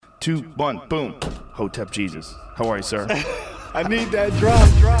2, 1, boom. Hotep Jesus. How are you, sir? I need that drop.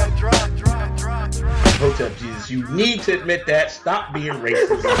 Hotep Jesus, you need to admit that. Stop being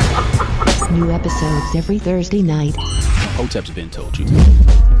racist. New episodes every Thursday night. Hotep's been told you.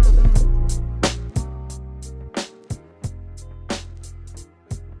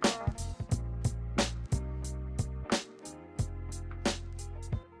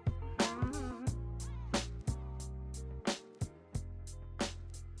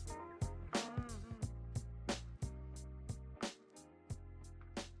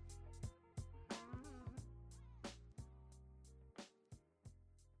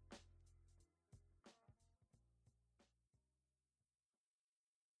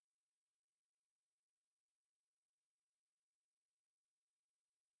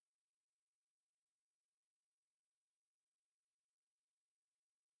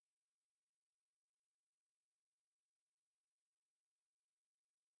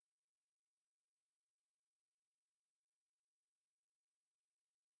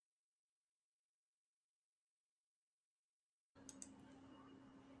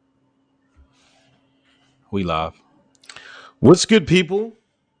 We live. What's good, people?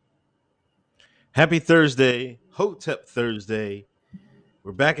 Happy Thursday, Hotep Thursday.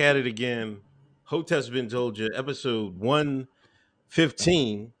 We're back at it again. Hotep's been told you, episode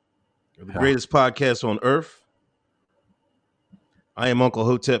 115 of the greatest podcast on earth. I am Uncle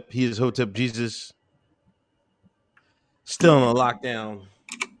Hotep. He is Hotep Jesus. Still in a lockdown.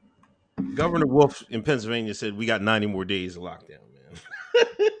 Governor Wolf in Pennsylvania said we got 90 more days of lockdown, man.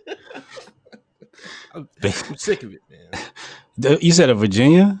 I'm sick of it, man. You said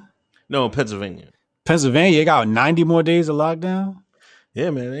Virginia? No, Pennsylvania. Pennsylvania got 90 more days of lockdown? Yeah,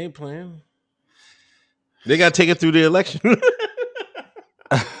 man, they ain't playing. They got to take it through the election.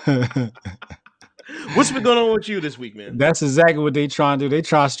 What's been going on with you this week, man? That's exactly what they trying to do. They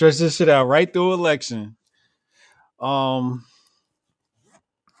trying to stretch this shit out right through election. Finalized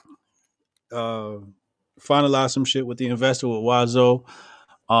some shit with the investor with Wazo.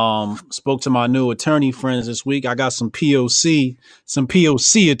 Spoke to my new attorney friends this week. I got some POC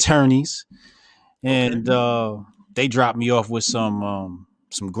attorneys, and they dropped me off with some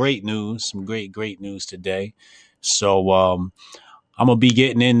great news, some great news today. So I'm gonna be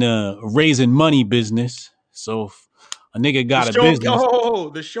getting into raising money business. So if a nigga got a business.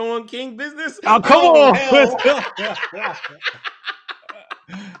 Oh, the Sean King business. Oh, come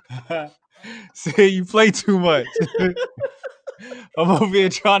on. See, you play too much. I'm over here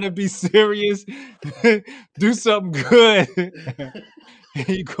trying to be serious, do something good.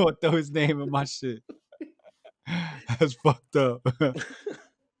 You gonna throw his name in my shit. That's fucked up.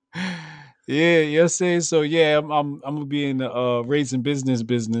 Yeah, you're saying so. Yeah, I'm gonna be in the raising money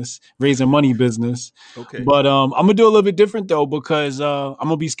business. Okay. But I'm gonna do a little bit different though, because I'm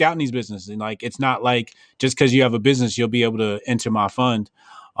gonna be scouting these businesses. And like, it's not like just because you have a business you'll be able to enter my fund.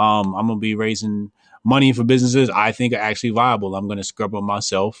 I'm gonna be raising money for businesses I think are actually viable. I'm going to scrub them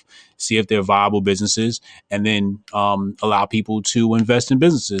myself, see if they're viable businesses, and then allow people to invest in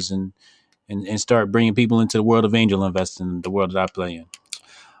businesses and start bringing people into the world of angel investing, the world that I play in.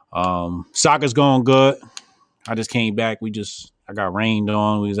 Soccer's going good. I just came back. I got rained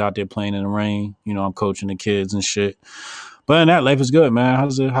on. We was out there playing in the rain. You know, I'm coaching the kids and shit. But in that, life is good, man.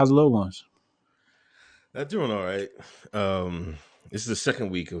 How's the little ones? They're doing all right. This is the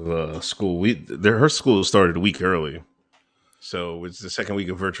second week of school. Her school started a week early, so it's the second week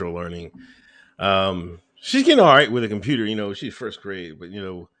of virtual learning. She's getting all right with a computer. You know, she's first grade, but you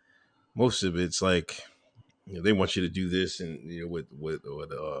know, most of it's like, you know, they want you to do this and you know with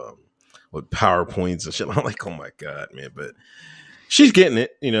PowerPoints and shit. I'm like, oh my god, man! But she's getting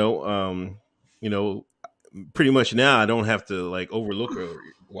it. You know, pretty much now I don't have to like overlook her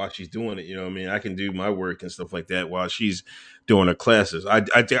while she's doing it. You know what I mean? I can do my work and stuff like that while she's doing her classes. I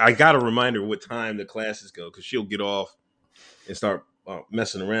got to remind her what time the classes go, because she'll get off and start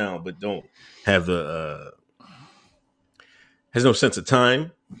messing around, but don't have has no sense of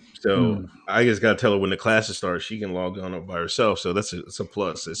time. So I just got to tell her when the classes start, she can log on by herself. So it's a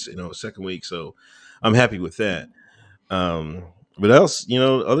plus. It's, you know, second week. So I'm happy with that. But else, you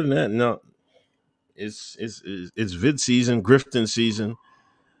know, other than that, no, it's vid season, grifting season.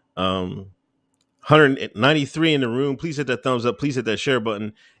 193 in the room. Please hit that thumbs up. Please hit that share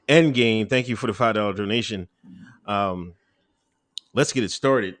button. Endgame, thank you for the $5 donation. Let's get it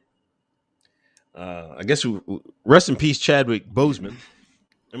started. I guess rest in peace, Chadwick Boseman.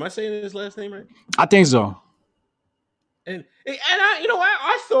 Am I saying his last name right? I think so. And I, you know,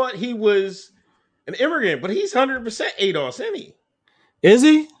 I thought he was an immigrant, but he's 100% ADOS, isn't he? Is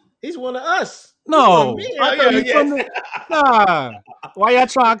he? He's one of us. No, man. I thought he from the. Nah, why y'all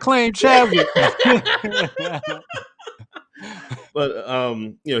trying to claim Chadwick?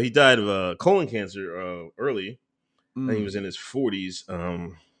 But he died of colon cancer early. I think he was in his 40s.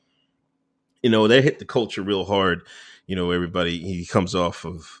 That hit the culture real hard. Everybody, he comes off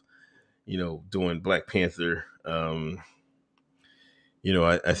of, doing Black Panther. I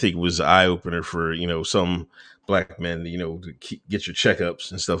think it was an eye opener for, some Black men, to get your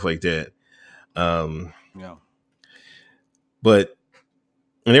checkups and stuff like that. Yeah. But,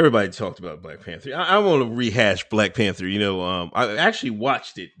 and everybody talked about Black Panther. I want to rehash Black Panther. I actually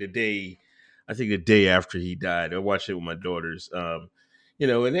watched it the day after he died. I watched it with my daughters. And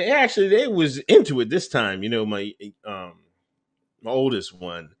they was into it this time. My oldest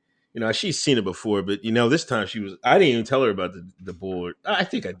one, she's seen it before, but this time I didn't even tell her about the board. I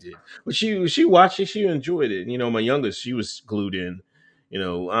think I did, but she watched it. She enjoyed it. My youngest, she was glued in. I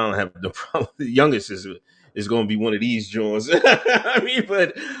don't have no problem. The youngest is going to be one of these joints.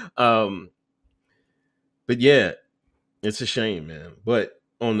 But yeah, it's a shame, man. But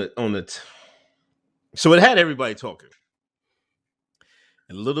so it had everybody talking.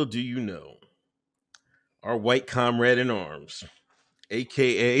 And little do you know, our white comrade in arms,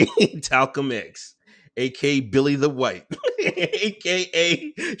 aka Talcum X, aka Billy the White,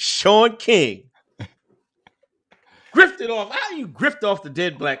 aka Sean King, grifted off. How do you grift off the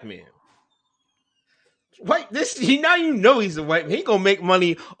dead black man? White, now he's a white man. He gonna make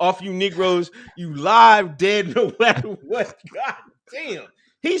money off you Negroes, you live dead no matter what. God damn.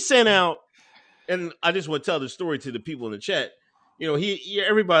 He sent out, and I just want to tell the story to the people in the chat. A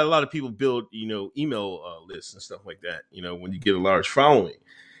lot of people build, email lists and stuff like that, when you get a large following.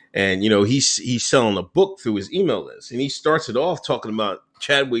 And, he's selling a book through his email list. And he starts it off talking about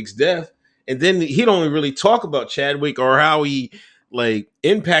Chadwick's death. And then he don't really talk about Chadwick or how he,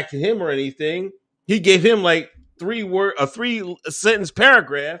 impacted him or anything. He gave him, a 3-sentence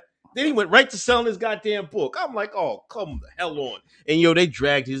paragraph. Then he went right to selling his goddamn book. I'm like, oh, come the hell on. And, they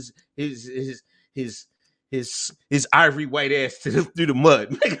dragged his ivory white ass through the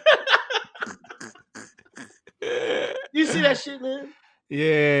mud. You see that shit, man?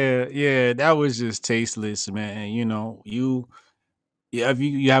 Yeah, that was just tasteless, man. If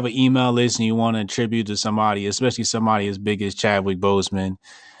you have an email list and you want to attribute to somebody, especially somebody as big as Chadwick Boseman,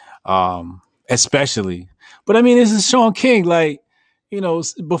 especially. But this is Sean King.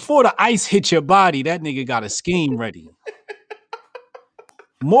 Before the ice hit your body, that nigga got a scheme ready.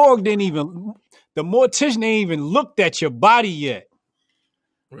 The mortician ain't even looked at your body yet.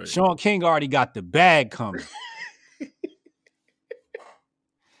 Right. Sean King already got the bag coming.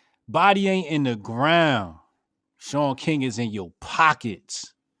 Body ain't in the ground. Sean King is in your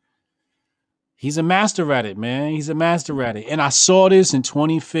pockets. He's a master at it, man. He's a master at it. And I saw this in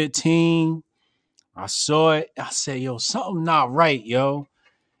 2015. I saw it. I said, yo, something not right, yo.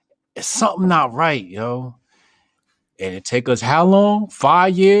 It's something not right, yo. And it take us how long?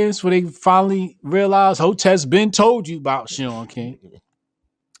 5 years for they finally realize Hotep's been told you about Sean King.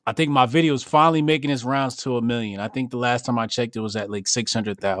 I think my video is finally making its rounds to 1 million. I think the last time I checked, it was at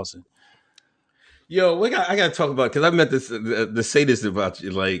 600,000. Yo, I got to talk about, because I meant to say this about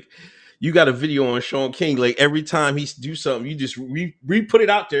you. You got a video on Sean King. Every time he do something, you just re-put it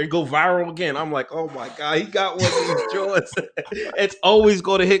out there and go viral again. I'm like, oh my God, he got one of these joints. It's always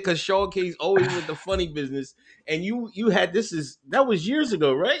going to hit because Sean King's always with the funny business. And you had that was years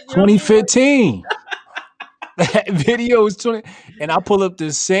ago, right? 2015. That video was 20. And I pull up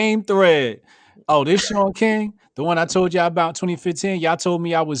the same thread. Oh, this Sean King, the one I told y'all about 2015. Y'all told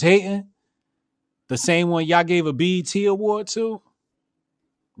me I was hating. The same one y'all gave a BET award to.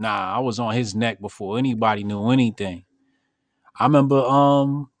 Nah, I was on his neck before anybody knew anything. I remember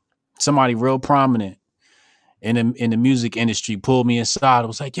somebody real prominent in the music industry pulled me aside. I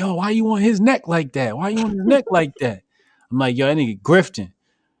was like, yo, why you on his neck like that? Why you on his neck like that? I'm like, yo, that nigga grifting.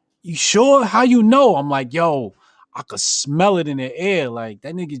 You sure? How you know? I'm like, yo, I could smell it in the air. That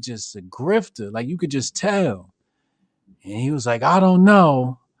nigga just a grifter. You could just tell. And he was like, I don't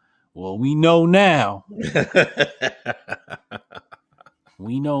know. Well, we know now.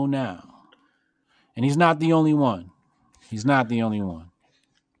 We know now. And he's not the only one. He's not the only one.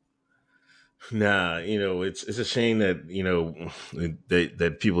 Nah, it's a shame that,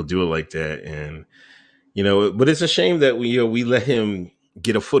 that people do it like that. And, but it's a shame that we let him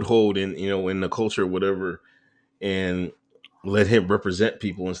get a foothold in the culture or whatever, and let him represent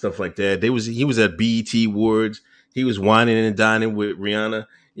people and stuff like that. He was at BET Awards. He was whining and dining with Rihanna.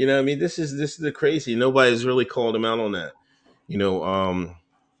 This is the crazy. Nobody's really called him out on that.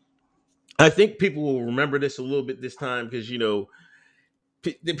 I think people will remember this a little bit this time because,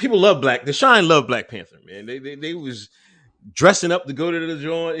 people love the Shine loved Black Panther, man. They was dressing up to go to the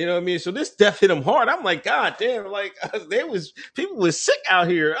joint, you know what I mean? So this death hit them hard. I'm like, God damn, like people was sick out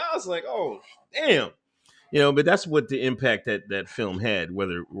here. I was like, oh damn, you know. But that's what the impact that film had,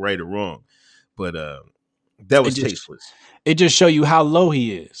 whether right or wrong. But that was tasteless. It just show you how low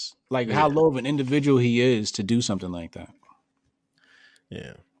he is, like how low of an individual he is to do something like that.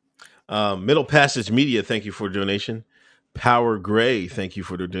 Yeah. Middle Passage Media, thank you for a donation. Power Gray, thank you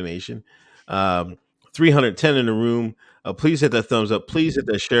for the donation. 310 in the room. Please hit that thumbs up. Please hit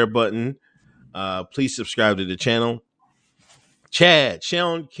that share button. Please subscribe to the channel. Chad,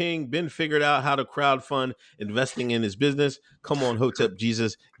 Sean King, been figured out how to crowdfund investing in his business. Come on, Hotep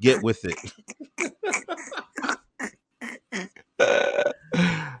Jesus, get with it.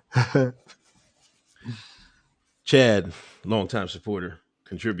 Chad, longtime supporter,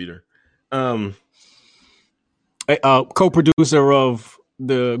 contributor. Co-producer of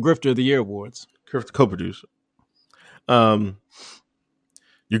the Grifter of the Year Awards. Co-producer. Your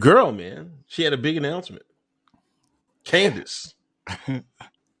girl, man, she had a big announcement. Candace.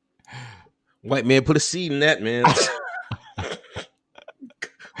 White man, put a seed in that, man.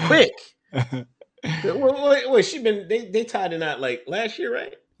 Quick. Wait, they tied it out like last year,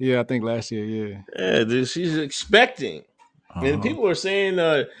 right? Yeah, I think last year, yeah. Yeah, dude, she's expecting. And people are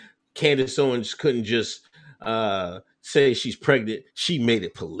saying Candace Owens couldn't just say she's pregnant. She made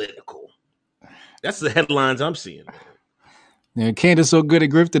it political. That's the headlines I'm seeing. Yeah, Candace so good at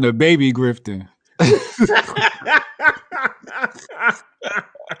grifting, a baby grifting.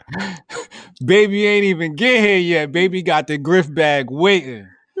 Baby ain't even get here yet. Baby got the grift bag waiting.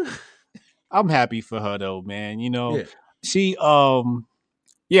 I'm happy for her though, man. You know, she I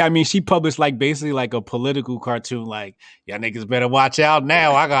mean, she published like basically like a political cartoon, like, y'all niggas better watch out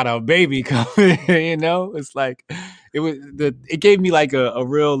now. I got a baby coming, you know? It's like it gave me like a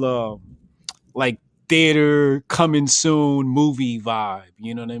real like theater coming soon movie vibe,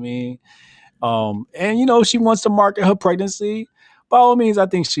 you know what I mean? And you know, she wants to market her pregnancy. By all means, I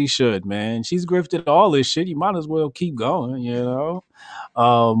think she should, man. She's grifted all this shit. You might as well keep going, you know?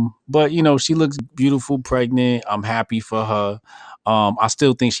 But you know, she looks beautiful, pregnant. I'm happy for her. I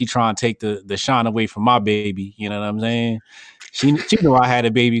still think she trying to take the shine away from my baby. You know what I'm saying? She knew I had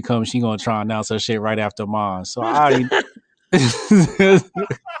a baby come. She gonna try and announce her shit right after mine. So I already.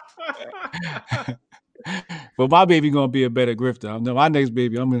 But my baby gonna be a better grifter. I know my next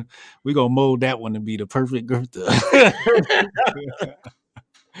baby. We gonna mold that one to be the perfect grifter.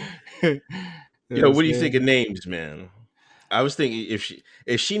 Yo, what do you think of names, man? I was thinking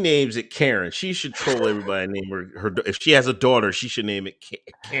if she names it Karen, she should troll everybody. Name her. If she has a daughter, she should name it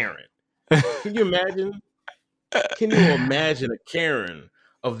Karen. Can you imagine? Can you imagine a Karen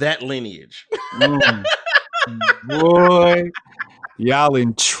of that lineage? Boy, y'all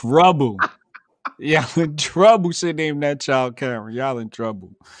in trouble. Y'all in trouble. Should name that child Karen. Y'all in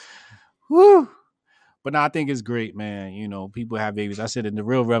trouble. Woo. But no, I think it's great, man. You know, people have babies. I said, the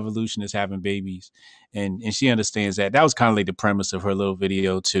real revolution is having babies, and she understands that. That was kind of like the premise of her little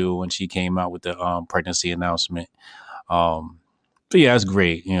video too, when she came out with the pregnancy announcement. But yeah, it's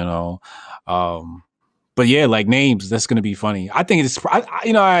great, you know. But yeah, like names, that's gonna be funny. I think it's,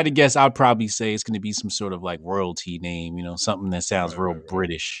 you know, I had to guess. I'd probably say it's gonna be some sort of like royalty name, you know, something that sounds real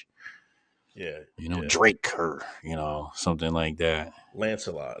British. Yeah, you know, Drake or, you know, something like that.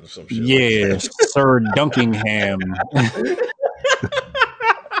 Lancelot or some shit. Yeah, like Sir Dunkingham.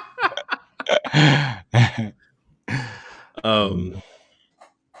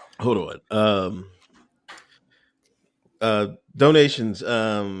 Hold on. Donations.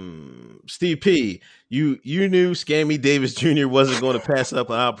 Steve P, you knew Scammy Davis Jr. wasn't going to pass up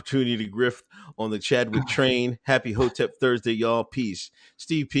an opportunity to grift on the Chadwick train. Happy Hotep Thursday, y'all. Peace.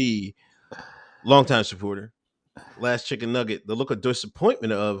 Steve P, longtime supporter. Last chicken nugget. The look of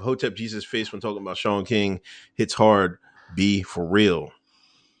disappointment of Hotep Jesus' face when talking about Sean King hits hard. Be for real.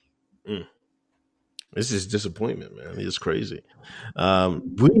 This is disappointment, man. It's crazy.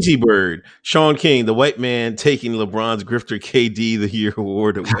 Breezy Bird, Sean King, the white man taking LeBron's Grifter KD the Year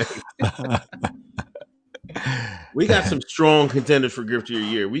award away. We got some strong contenders for Grifter of the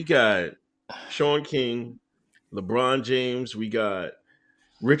Year. We got Sean King, LeBron James. We got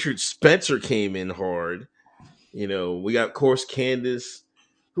Richard Spencer came in hard. You know, we got, of course, Candace.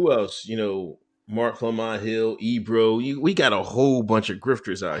 Who else? You know, Mark Lamont Hill, Ebro. We got a whole bunch of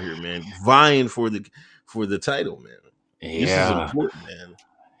grifters out here, man, vying for the title, man. Yeah. This is important, man.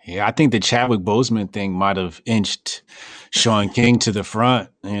 Yeah, I think the Chadwick Boseman thing might have inched Sean King to the front.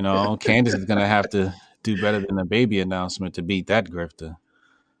 You know, Candace is gonna have to do better than the baby announcement to beat that grifter.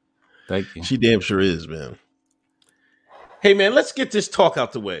 Thank you. She damn sure is, man. Hey man, let's get this talk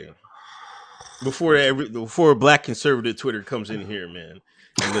out the way before black conservative Twitter comes in here, man.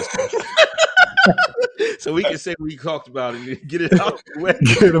 And listen. So we can say we talked about it and get it out the way.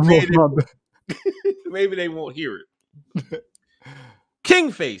 Get 'em off my back. Maybe they won't hear it.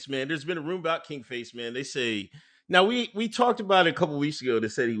 King Face, man. There's been a rumor about King Face, man. They say now we talked about it a couple weeks ago. They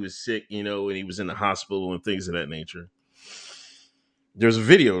said he was sick, and he was in the hospital and things of that nature. There's a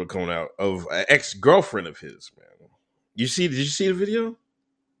video coming out of an ex-girlfriend of his, man. Did you see the video?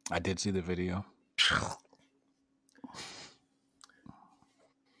 I did see the video.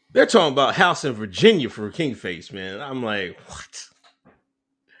 They're talking about house in Virginia for King Face, man. I'm like, what?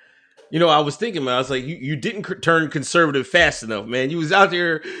 I was thinking, man, I was like, you didn't turn conservative fast enough, man. You was out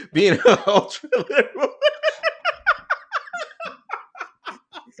there being ultra liberal.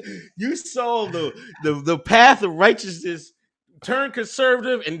 You saw the path of righteousness, turn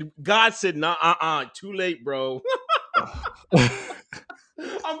conservative, and God said, nah, too late, bro.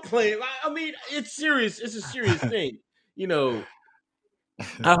 I'm playing. I mean, it's serious. It's a serious thing.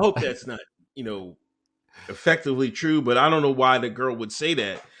 I hope that's not, effectively true, but I don't know why the girl would say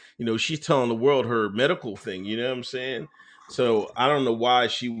that. She's telling the world her medical thing, you know what I'm saying? So I don't know why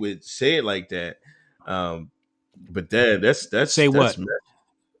she would say it like that. But that's say that's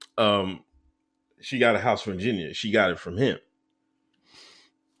what? She got a house in Virginia. She got it from him.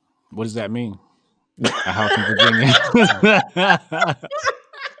 What does that mean? A house in Virginia.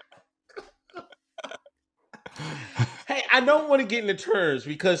 Hey, I don't want to get into terms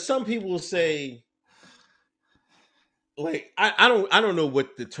because some people say, like, I don't know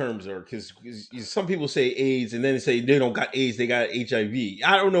what the terms are because some people say AIDS and then they say they don't got AIDS, they got HIV.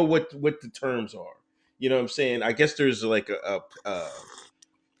 I don't know what the terms are. You know what I'm saying? I guess there's like I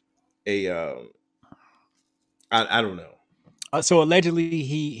don't know. So allegedly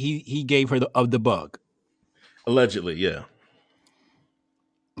he gave her the bug. Allegedly, yeah.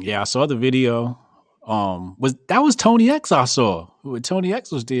 Yeah, I saw the video. Was Tony X I saw. Tony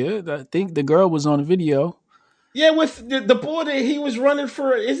X was there. I think the girl was on the video. Yeah, with the boy that he was running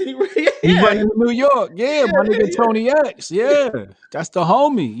for, isn't he? Yeah. He's running in New York. Yeah, my nigga Tony X. Yeah, that's the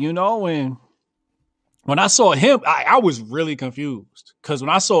homie, And when I saw him, I was really confused. Because when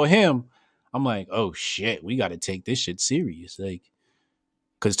I saw him, I'm like, oh, shit, we got to take this shit serious. Like,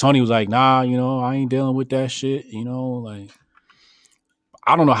 because Tony was like, nah, I ain't dealing with that shit. Like,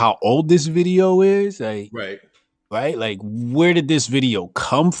 I don't know how old this video is. Like, right? Like, where did this video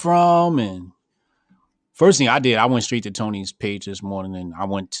come from? And first thing I did, I went straight to Tony's page this morning and I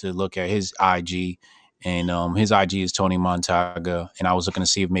went to look at his IG. And his IG is Tony Montaga. And I was looking to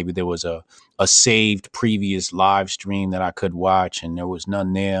see if maybe there was a saved previous live stream that I could watch. And there was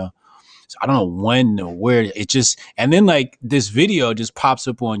none there. So I don't know when or where it just, and then like this video just pops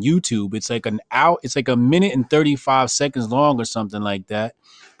up on YouTube. It's like it's like a minute and 35 seconds long or something like that.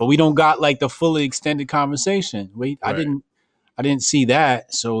 But we don't got like the fully extended conversation. Right. I didn't see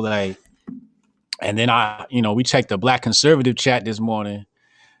that. So like, and then we checked the Black Conservative chat this morning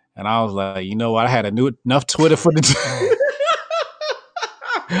and I was like, you know what? I had enough Twitter for the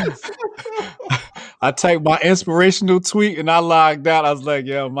I typed my inspirational tweet and I logged out. I was like,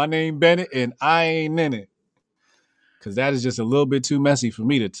 yo, my name Bennett and I ain't in it. Cause that is just a little bit too messy for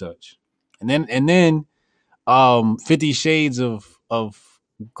me to touch. And then 50 Shades of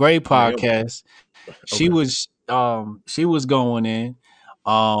Grey podcast. Okay. She was going in.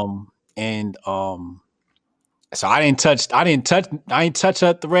 So I ain't touch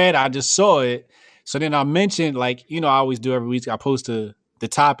her thread. I just saw it. So then I mentioned, like, I always do every week. I post the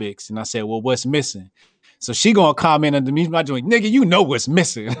topics and I said, well, what's missing? So she gonna comment under me, my joint, nigga, you know what's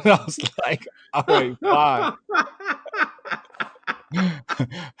missing. And I was like, all right, fine.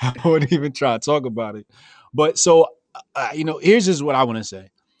 I wouldn't even try to talk about it. But so, here's just what I want to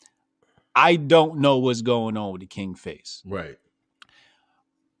say. I don't know what's going on with the King Face. Right.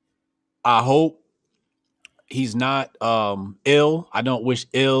 I hope he's not ill. I don't wish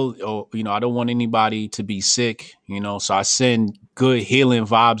ill or, I don't want anybody to be sick, so I send good healing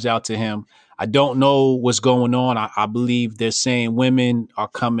vibes out to him. I don't know what's going on. I believe they're saying women are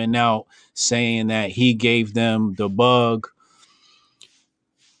coming out saying that he gave them the bug.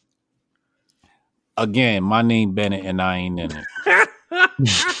 Again, my name Bennett and I ain't in it.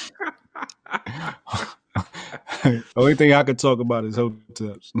 Only thing I could talk about is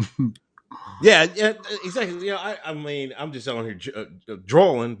hotels. Yeah, exactly. I mean, I'm just on here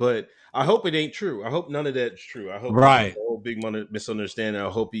drawing, but I hope it ain't true. I hope none of that's true. I hope right. It's a whole big misunderstanding. I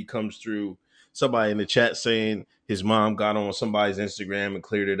hope he comes through somebody in the chat saying his mom got on somebody's Instagram and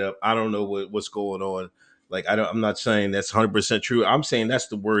cleared it up. I don't know what's going on. Like, I'm not saying that's 100% true. I'm saying that's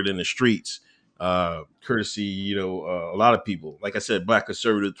the word in the streets. courtesy, a lot of people. Like I said, Black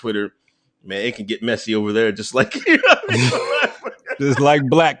conservative Twitter, man, it can get messy over there, just like just like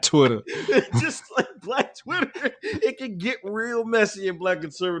Black Twitter. Just like Black Twitter, it can get real messy in Black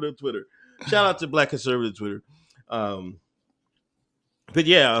conservative Twitter. Shout out to Black conservative Twitter. But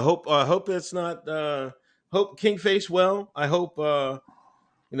yeah, I hope that's not. Hope King Face well. I hope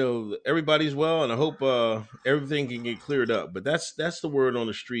everybody's well, and I hope everything can get cleared up. But that's the word on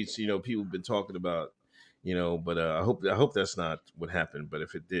the streets. People have been talking about. But I hope that's not what happened. But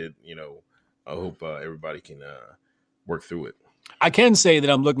if it did, I hope everybody can work through it. I can say that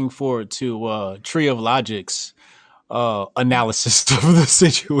I'm looking forward to Tree of Logic's analysis of the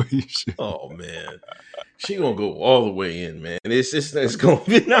situation. Oh man, she gonna go all the way in, man. It's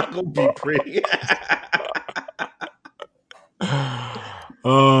not gonna be pretty.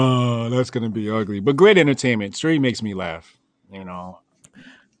 Oh, that's gonna be ugly, but great entertainment. Tree makes me laugh.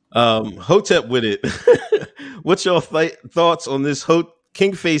 Hotep with it. What's your thoughts on this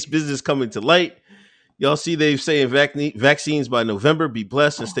King Face business coming to light? Y'all see they've saying vaccines by November. Be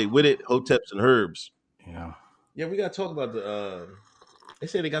blessed and stay with it. Hoteps and herbs. Yeah, we gotta talk about the. They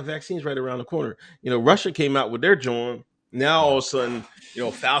say they got vaccines right around the corner. Russia came out with their joint. Now all of a sudden,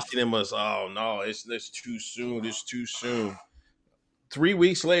 Fauci and us. Oh no, it's too soon. It's too soon. 3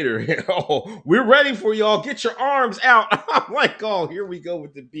 weeks later, we're ready for y'all. Get your arms out. I'm like, oh, here we go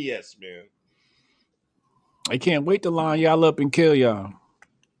with the BS, man. I can't wait to line y'all up and kill y'all.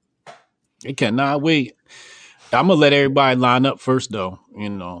 They cannot wait. I'm gonna let everybody line up first, though. They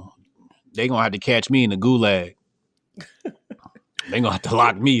gonna have to catch me in the gulag. They gonna have to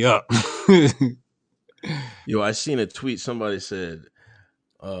lock me up. I seen a tweet. Somebody said,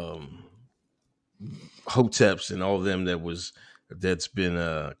 Hoteps and all of them that's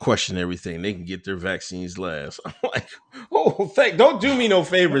been questioning everything. They can get their vaccines last. I'm like, don't do me no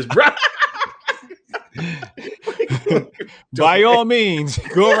favors, bro. By all means,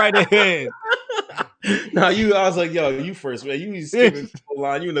 go right ahead. I was like, yo, you first, man. You skipping the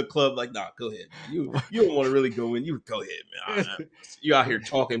line. You in the club, like, nah, go ahead. You don't want to really go in. You go ahead, man. You out here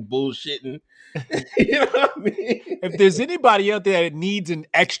talking bullshitting. You know what I mean? If there's anybody out there that needs an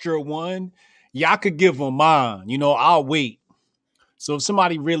extra one, y'all could give them mine. I'll wait. So if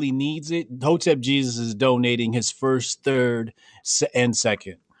somebody really needs it, Hotep Jesus is donating his first, third, and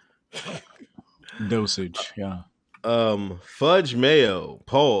second dosage. Yeah. Fudge Mayo.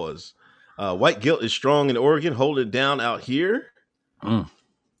 Pause. White guilt is strong in Oregon. Hold it down out here. Yeah.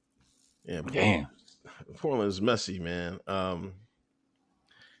 Damn. Portland is messy, man.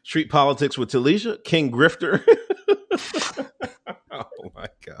 Street politics with Talisha. King Grifter. Oh my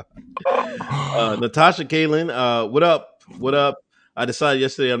God. Natasha Kalin. What up? What up? I decided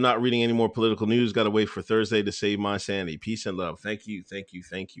yesterday I'm not reading any more political news. Got to wait for Thursday to save my sanity. Peace and love. Thank you. Thank you.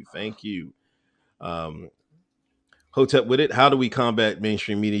 Thank you. Thank you. Hotep with it. How do we combat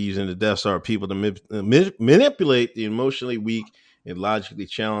mainstream media using the Death Star people to manipulate the emotionally weak and logically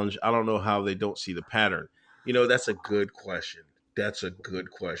challenged? I don't know how they don't see the pattern. That's a good question. That's a good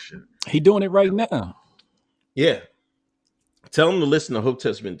question. He doing it right now. Yeah. Tell him to listen to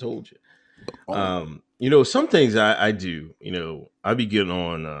Hotep's been told you. Some things I do, I be getting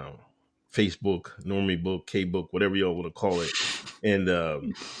on Facebook, Normie Book, K-Book, whatever y'all want to call it.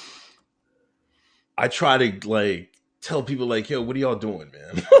 And I try to tell people yo, what are y'all doing,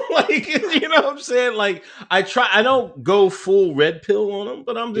 man? You know what I'm saying? I don't go full red pill on them,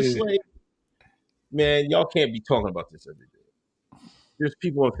 but I'm just man, y'all can't be talking about this every day. There's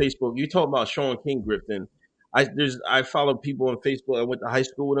people on Facebook. You talk about Sean King Griffin. I follow people on Facebook. I went to high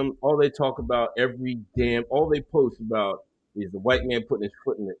school with them. All they talk about all they post about is the white man putting his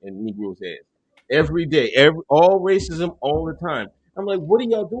foot in Negro's ass every day, all racism all the time. I'm like, what are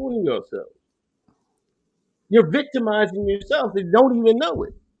y'all doing to yourselves? You're victimizing yourself and don't even know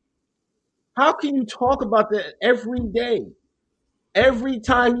it. How can you talk about that every day? Every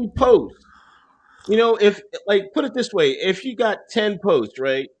time you post? If put it this way, if you got 10 posts,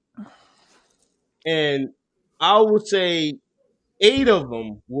 right? And I would say 8 of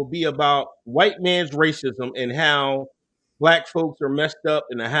them will be about white man's racism and how black folks are messed up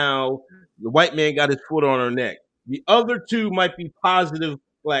and how the white man got his foot on our neck. The other 2 might be positive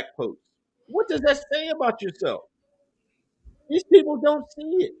black posts. What does that say about yourself? These people don't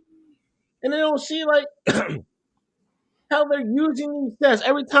see it. And they don't see how they're using these deaths.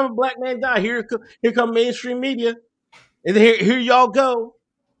 Every time a black man dies, here come mainstream media. And here y'all go.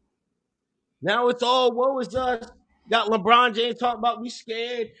 Now it's all woe is us. Got LeBron James talking about we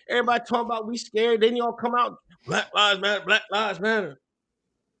scared. Everybody talking about we scared. Then y'all come out, Black Lives Matter, Black Lives Matter.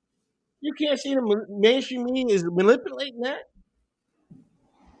 You can't see the mainstream media is manipulating that.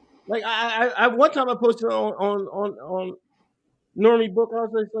 Like I one time I posted on Normie Book. I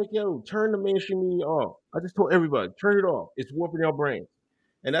was just like, yo, turn the mainstream media off. I just told everybody, turn it off. It's warping your brain,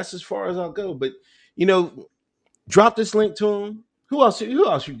 and that's as far as I'll go. But you know, drop this link to him. Who else? You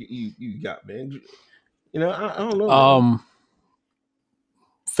got, man? You know, I don't know. Man.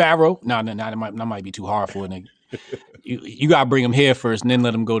 Pharaoh. No, that might be too hard for a nigga. You gotta bring him here first, and then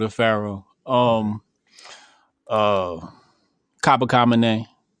let him go to Pharaoh. Kaba Kamene.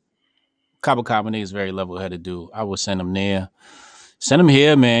 Kaba Kamene is very level-headed dude. I would send him there. Send him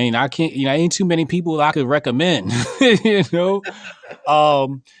here, man. You know, I can't. You know, ain't too many people I could recommend. You know.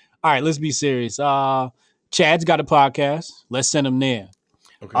 All right, let's be serious. Chad's got a podcast. Let's send him there.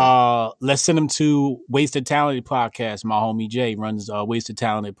 Okay. Let's send him to Wasted Talented Podcast. My homie Jay runs Wasted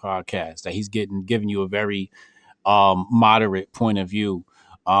Talented Podcast. That he's giving you a very moderate point of view,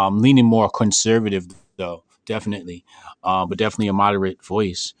 leaning more conservative though, definitely, but definitely a moderate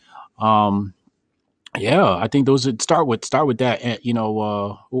voice. Yeah, I think those would start with that. And, you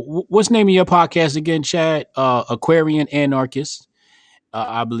know, what's the name of your podcast again, Chad? Aquarian Anarchist,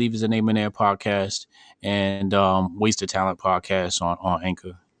 I believe is the name of their podcast, and Wasted Talent Podcast on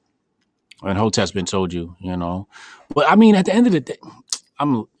Anchor. And Hotep's been told you, you know. But I mean, at the end of the day,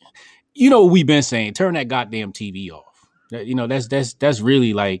 you know what we've been saying, turn that goddamn TV off. You know, that's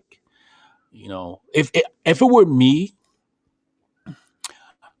really like, you know, if it were me,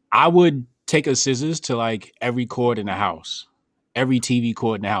 I would take a scissors to like every cord in the house, every TV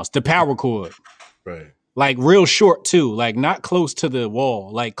cord in the house, the power cord, right? Like real short too, like not close to the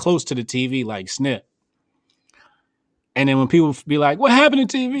wall, like close to the TV, like snip. And then when people be like, "What happened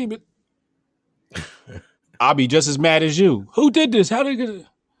to TV?" But I'll be just as mad as you. Who did this? How did it get?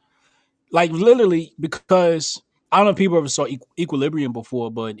 Like literally, because I don't know if people ever saw Equilibrium before,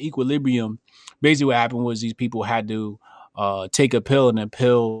 but Equilibrium, basically what happened was these people had to take a pill, and the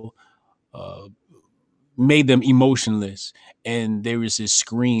pill made them emotionless. And there was this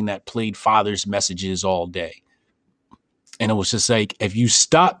screen that played father's messages all day. And it was just like, if you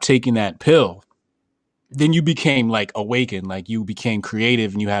stopped taking that pill, then you became like awakened, like you became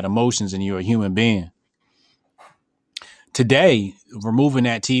creative and you had emotions and you're a human being. Today, removing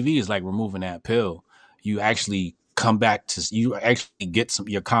that TV is like removing that pill. You actually come back to, you actually get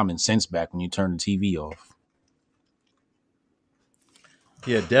your common sense back when you turn the TV off.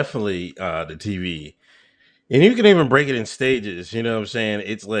 Yeah, definitely the TV. And you can even break it in stages, you know what I'm saying?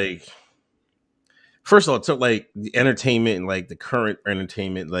 It's like, first of all, it's like the entertainment and like the current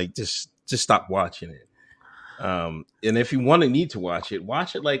entertainment, like just stop watching it. And if you need to watch it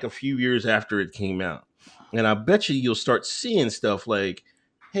like a few years after it came out. And I bet you'll start seeing stuff like,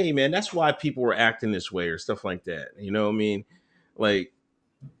 hey, man, that's why people were acting this way or stuff like that. You know what I mean? Like,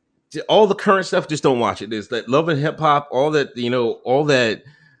 all the current stuff, just don't watch it. There's that Love and Hip Hop, all that, you know, all that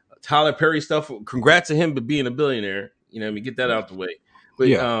Tyler Perry stuff. Congrats to him for being a billionaire. You know, let me get that out the way. But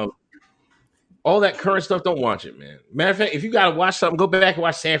yeah. All that current stuff, don't watch it, man. Matter of fact, if you got to watch something, go back and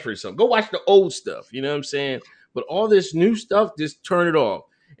watch Sanford or something. Go watch the old stuff. You know what I'm saying? But all this new stuff, just turn it off.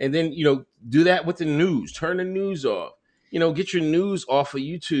 And then, you know, do that with the news. Turn the news off. You know, get your news off of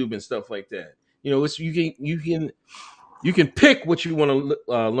YouTube and stuff like that. You know, it's you can pick what you want to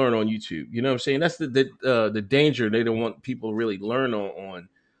learn on YouTube. You know what I'm saying? That's the danger. They don't want people to really learn online,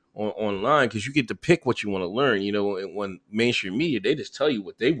 because you get to pick what you want to learn. You know, and when mainstream media, they just tell you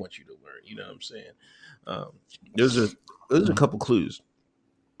what they want you to learn. You know what I'm saying? There's a couple clues.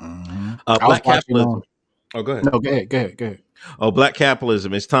 Mm-hmm. Black capitalism. Oh, go ahead. No, go ahead. Oh, black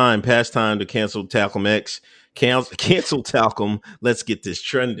capitalism. It's past time to cancel Talcum X. Cancel Talcum. Let's get this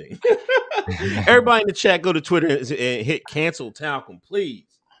trending. Everybody in the chat, go to Twitter and hit cancel Talcum, please.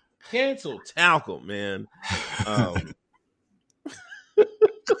 Cancel Talcum, man.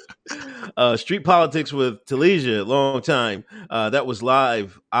 Street Politics with Talesia, long time. That was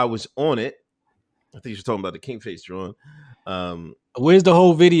live. I was on it. I think you're talking about the King Face drawing. Where's the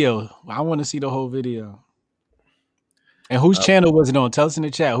whole video? I want to see the whole video. And whose channel was it on? Tell us in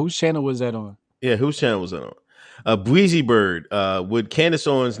the chat. Whose channel was that on? Yeah, whose channel was that on? Breezy Bird. Would Candace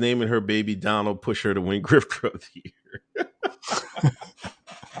Owens naming her baby Donald push her to win Grifter of the Year?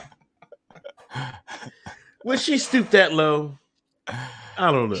 Would she stoop that low?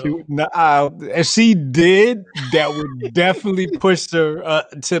 I don't know. If she did, that would definitely push her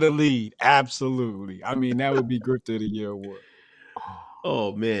to the lead. Absolutely. I mean, that would be Grifter of the Year award.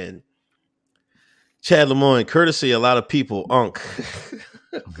 Oh, man. Chad Lemoyne, courtesy a lot of people, Unk.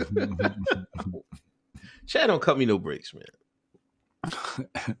 Chad don't cut me no breaks, man.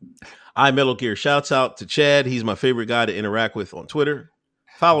 Metal Gear. Shouts out to Chad. He's my favorite guy to interact with on Twitter.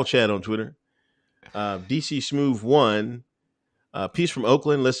 Follow Chad on Twitter. DC Smooth 1. Peace from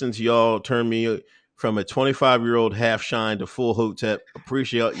Oakland. Listen to y'all turn me from a 25-year-old half shine to full hotep.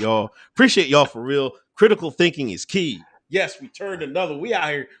 Appreciate y'all. Appreciate y'all for real. Critical thinking is key. Yes, we turned another. We out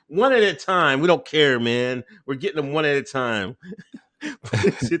here one at a time. We don't care, man. We're getting them one at a time.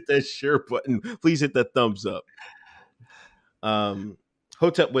 Please hit that share button. Please hit that thumbs up.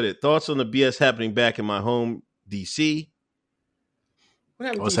 Hotep with it. Thoughts on the BS happening back in my home, DC?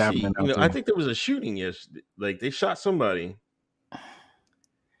 What's happening? I think there was a shooting yesterday. Like they shot somebody,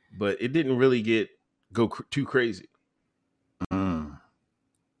 but it didn't really go too crazy. Mm.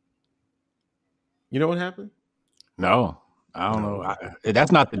 You know what happened? No, I don't know.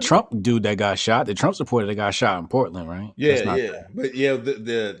 That's not the Trump dude that got shot. The Trump supporter that got shot in Portland, right? Yeah, yeah. But yeah,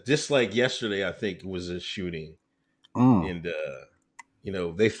 the just like yesterday, I think was a shooting, and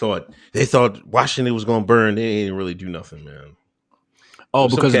they thought Washington was going to burn. They didn't really do nothing, man. Oh,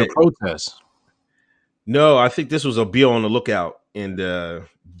 because of the protests. No, I think this was a be on the lookout, and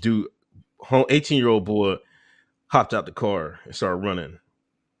 18-year-old boy hopped out the car and started running.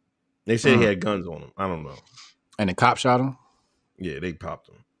 They said he had guns on him. I don't know. And the cop shot him? Yeah, they popped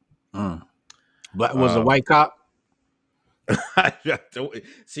him. But was a white cop?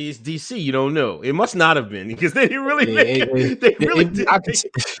 See, it's DC. You don't know. It must not have been because they didn't really make it. They really did.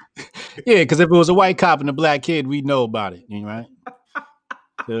 Yeah, because if it was a white cop and a black kid, we'd know about it, right?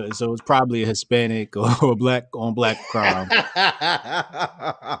 So it's probably a Hispanic or a black on black crime.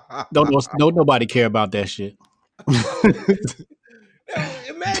 Don't nobody care about that shit.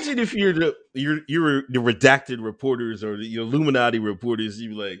 Imagine if you're the redacted reporters or the Illuminati reporters.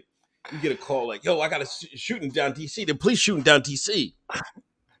 You get a call like, "Yo, I got a shooting down DC. The police shooting down DC."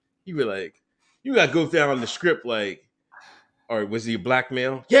 You be like, you got to go down the script like, "All right, was he a black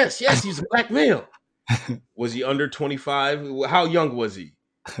male?" Yes, he's a black male. Was he under 25? How young was he?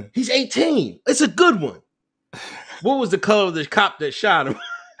 He's 18. It's a good one. What was the color of the cop that shot him?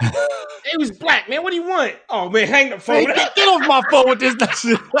 He was black, man. What do you want? Oh, man, hang the phone. Hey, get off my phone with this.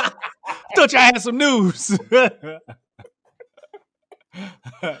 Thought y'all had some news.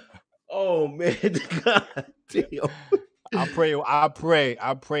 Oh, man. God damn. I pray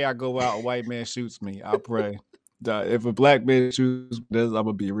I go out, a white man shoots me. I pray. If a black man shoots me, I'm going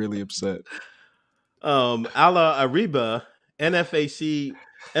to be really upset. Ala Ariba, NFAC,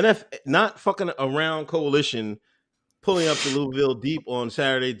 not fucking around coalition, pulling up to Louisville deep on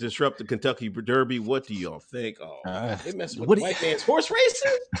Saturday, disrupt the Kentucky Derby. What do y'all think? Oh, they mess with the white man's horse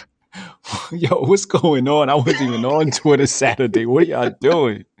racing? Yo, what's going on? I wasn't even on Twitter Saturday. What are y'all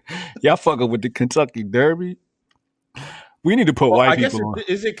doing? Y'all fucking with the Kentucky Derby? We need to put white people on.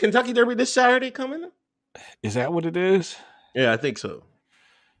 Is it Kentucky Derby this Saturday coming? Is that what it is? Yeah, I think so.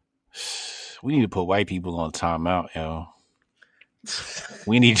 We need to put white people on timeout, yo.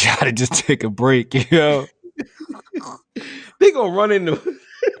 We need y'all to just take a break, yo. They gonna run into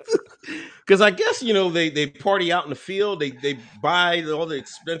because I guess they party out in the field. They buy all the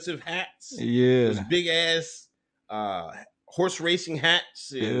expensive hats. Yeah, those big ass horse racing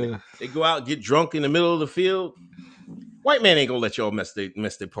hats. And they go out and get drunk in the middle of the field. White man ain't gonna let y'all mess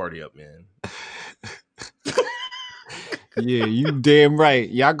their party up, man. Yeah, you damn right.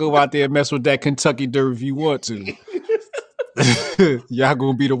 Y'all go out there and mess with that Kentucky Derby if you want to. Y'all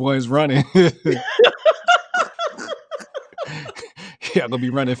gonna be the ones running. Y'all gonna be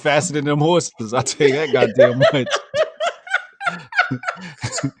running faster than them horses. I'll tell you that goddamn much.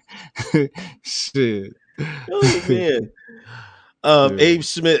 Shit. Oh man. Abe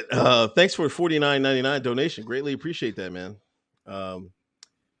Smith, thanks for $49.99 donation. Greatly appreciate that, man.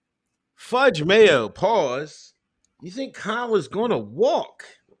 Fudge Mayo, pause. You think Kyle is going to walk?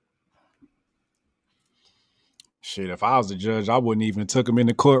 Shit, if I was the judge, I wouldn't even took him in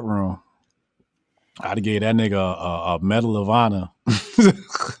the courtroom. I'd have gave that nigga a Medal of Honor.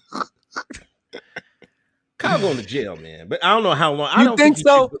 Kyle going to jail, man. But I don't know how long. I don't think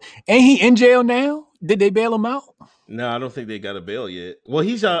so? Ain't he in jail now? Did they bail him out? No, I don't think they got a bail yet. Well,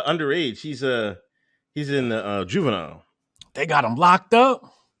 he's underage. He's in the juvenile. They got him locked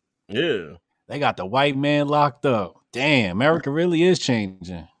up? Yeah. They got the white man locked up. Damn, America really is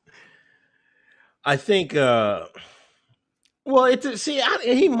changing. I think, he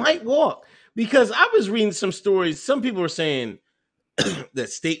might walk because I was reading some stories. Some people were saying that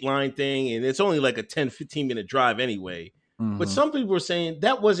state line thing, and it's only like a 10, 15-minute drive anyway. Mm-hmm. But some people were saying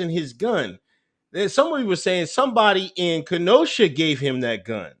that wasn't his gun. Somebody was saying somebody in Kenosha gave him that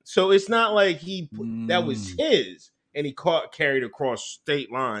gun. So it's not like that was his and he carried across state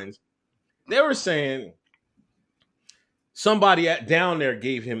lines. They were saying somebody down there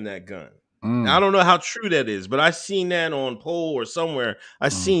gave him that gun. Now, I don't know how true that is, but I seen that on poll or somewhere. I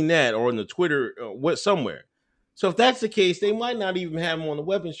seen that or on the Twitter somewhere. So if that's the case, they might not even have him on the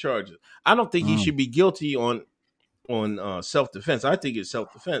weapons charges. I don't think he should be guilty on self-defense. I think it's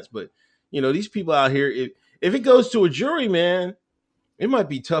self-defense. But these people out here, if it goes to a jury, man, it might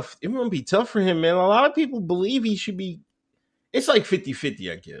be tough. It might be tough for him, man. A lot of people believe he should be. It's like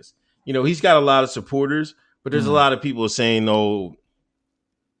 50-50, I guess. He's got a lot of supporters, but there's a lot of people saying, no,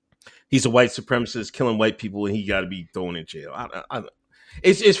 he's a white supremacist killing white people and he got to be thrown in jail.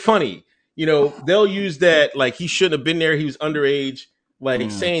 It's funny. They'll use that like he shouldn't have been there. He was underage,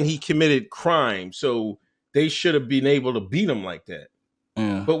 like saying he committed crime. So they should have been able to beat him like that.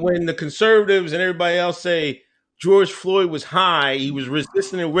 Yeah. But when the conservatives and everybody else say George Floyd was high, he was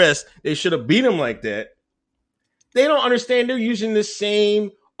resisting arrest, they should have beat him like that. They don't understand. They're using the same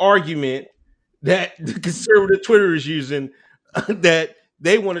argument that the conservative Twitter is using, that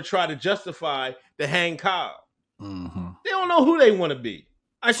they want to try to justify to hang Kyle. Mm-hmm. They don't know who they want to be.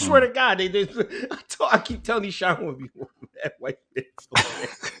 I swear to God, I keep telling you, Sean will be that white bitch.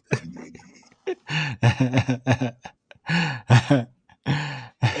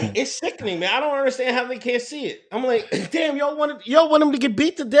 It's sickening, man. I don't understand how they can't see it. I'm like, damn, y'all want him to get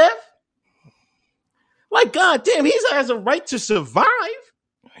beat to death? Like, God damn, he has a right to survive.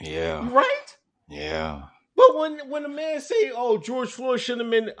 Yeah. Right? Yeah. But when the man say, oh, George Floyd shouldn't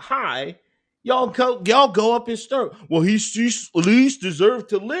have been high, y'all go up and start. Well, he at least deserved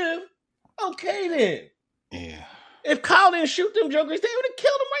to live. Okay, then. Yeah. If Kyle didn't shoot them jokers, they would have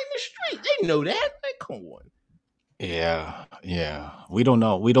killed him right in the street. They know that. Like, come on. Yeah. We don't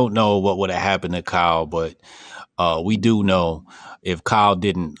know what would have happened to Kyle, but we do know if Kyle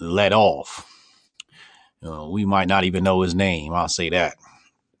didn't let off, we might not even know his name. I'll say that.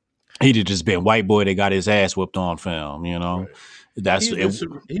 He'd have just been white boy that got his ass whooped on film, Right. He would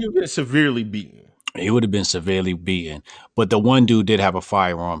have been severely beaten. He would have been severely beaten. But the one dude did have a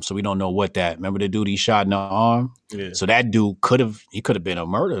firearm, so we don't know what that. Remember the dude he shot in the arm? Yeah. So that dude could have been a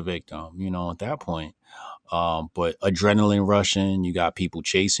murder victim, at that point. But adrenaline rushing, you got people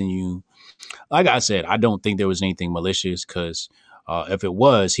chasing you. Like I said, I don't think there was anything malicious because if it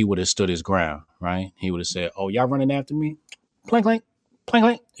was, he would have stood his ground, right? He would have said, oh, y'all running after me? Clank, clank. Clank,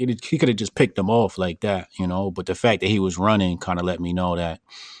 clank. He could have just picked them off like that, but the fact that he was running kind of let me know that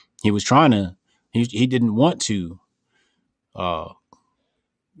he was trying to, he didn't want to,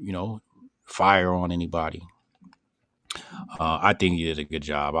 fire on anybody. I think he did a good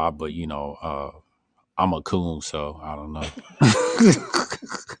job, but I'm a coon, so I don't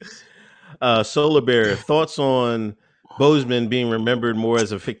know. Solar Bear, thoughts on Bozeman being remembered more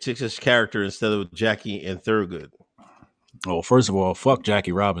as a fictitious character instead of Jackie and Thurgood? Well, first of all, fuck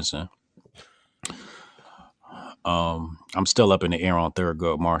Jackie Robinson. I'm still up in the air on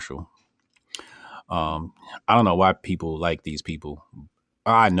Thurgood Marshall. I don't know why people like these people.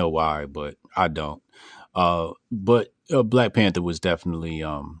 I know why, but I don't. But Black Panther was definitely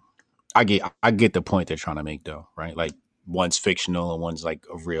I get the point they're trying to make though, right? Like one's fictional and one's like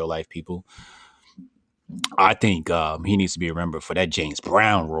a real life people. I think he needs to be remembered for that James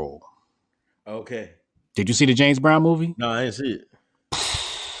Brown role. Okay. Did you see the James Brown movie? No, I didn't see it.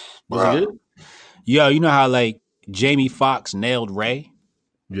 Was it good? Yeah, you know how like Jamie Foxx nailed Ray?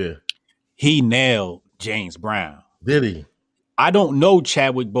 Yeah. He nailed James Brown. Did he? I don't know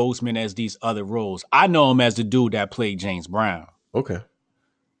Chadwick Boseman as these other roles. I know him as the dude that played James Brown. Okay.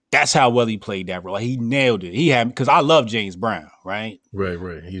 That's how well he played that role. He nailed it. He had, because I love James Brown, right?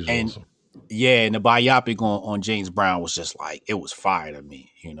 Right. He's awesome. Yeah, and the biopic on James Brown was just like, it was fire to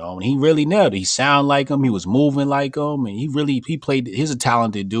me, and he really nailed it. He sounded like him. He was moving like him. And he played, he's a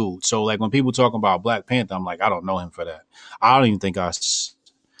talented dude. So like when people talk about Black Panther, I'm like, I don't know him for that. I don't even think I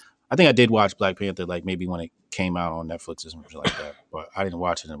think I did watch Black Panther, like maybe when it came out on Netflix or something like that. But I didn't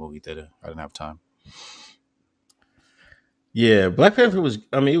watch it in the movie theater. I didn't have time. Yeah, Black Panther was,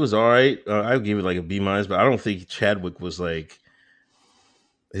 it was all right. I would give it like a B-, but I don't think Chadwick was like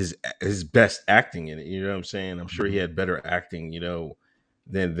his best acting in it. You know what I'm saying? I'm sure he had better acting, than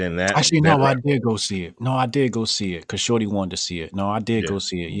that. Actually, no, I did go see it. No, I did go see it because Shorty wanted to see it. No, I did go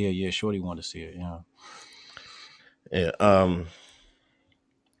see it. Yeah, Shorty wanted to see it. Yeah. Yeah.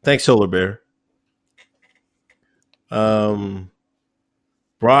 Thanks, Solar Bear.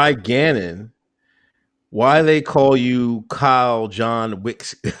 Bry Gannon. Why they call you Kyle John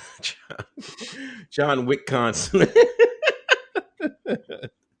Wicks? John Wickconson.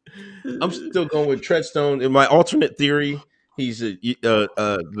 I'm still going with Treadstone. In my alternate theory, he's the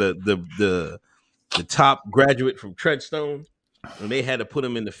top graduate from Treadstone, and they had to put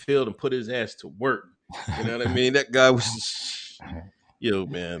him in the field and put his ass to work. You know what I mean? That guy was,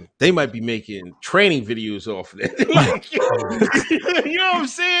 man. They might be making training videos off of that. Like, you know what I'm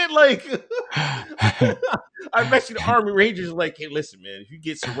saying? Like, I bet you the Army Rangers are like, hey, listen, man, if you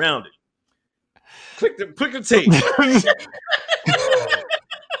get surrounded, click the tape.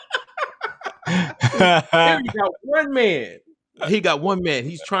 He got one man.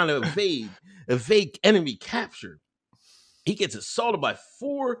 He's trying to evade enemy capture. He gets assaulted by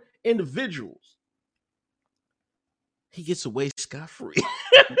 4 individuals. He gets away scot-free.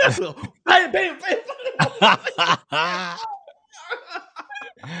 So, bam, bam,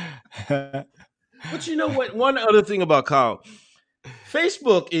 bam. But you know what? One other thing about Kyle,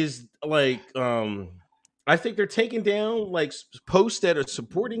 Facebook is like, I think they're taking down like posts that are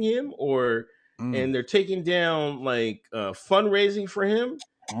supporting him, and they're taking down like fundraising for him.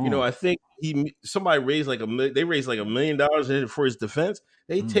 You know, I think somebody raised like they raised like $1 million for his defense.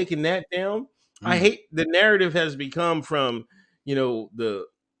 They taking that down. I hate the narrative has become from, you know, the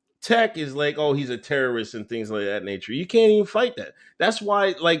tech is like, oh, he's a terrorist and things like that nature. You can't even fight that. That's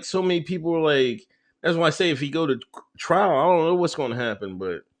why like so many people are like, that's why I say if he go to trial, I don't know what's going to happen,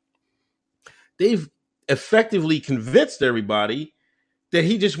 but they've effectively convinced everybody that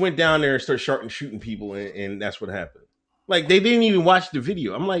he just went down there and started shooting people, and that's what happened. Like they didn't even watch the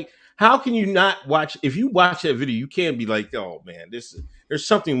video. I'm like, how can you not watch? If you watch that video, you can't be like, oh man, there's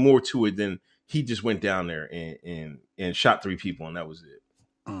something more to it than he just went down there and shot 3 people and that was it.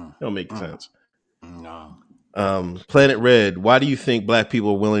 It don't make sense. No. Planet Red, why do you think black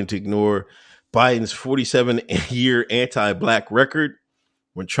people are willing to ignore Biden's 47-year anti-black record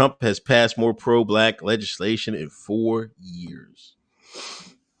when Trump has passed more pro-black legislation in 4 years?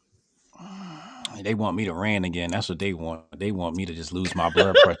 They want me to rant again. That's what they want. They want me to just lose my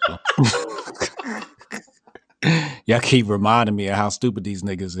blood pressure. Y'all keep reminding me of how stupid these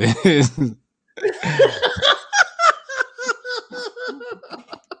niggas is.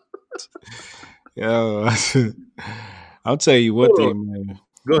 Yo, I'll tell you what thing, man.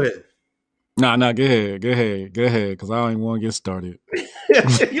 Go ahead. Nah, go ahead, because I don't even want to get started.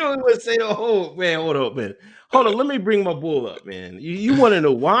 You don't want to say the whole man. Hold on. Let me bring my bull up, man. You want to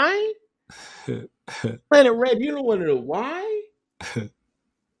know why? Planet Red, you don't want to know why?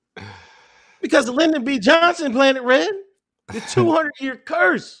 Because of Lyndon B. Johnson, Planet Red, the 200-year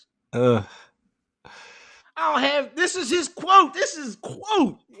curse. I don't have. This is his quote.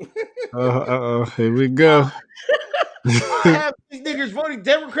 Here we go. I have these niggas voting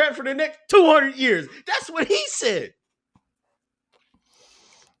Democrat for the next 200 years. That's what he said.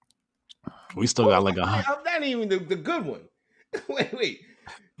 We still got like I'm not even the good one. Wait.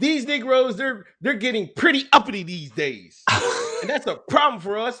 These Negroes, they're getting pretty uppity these days. And that's a problem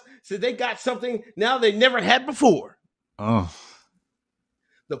for us. So they got something now they never had before. Oh.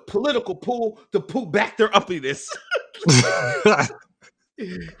 The political pull to pull back their uppityness.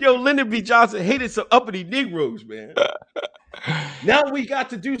 Yo, Lyndon B. Johnson hated some uppity Negroes, man. Now we got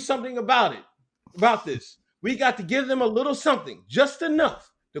to do something about this. We got to give them a little something, just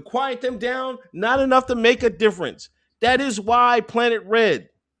enough to quiet them down, not enough to make a difference. That is why Planet Red.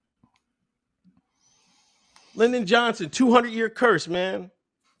 Lyndon Johnson, 200-year curse, man.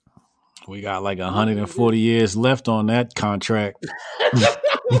 We got like 140 years left on that contract. I'm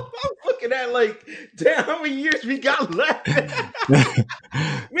looking at like, damn, how many years we got left?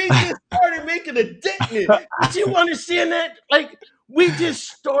 We just started making a dent in it. Did you understand that? Like, we just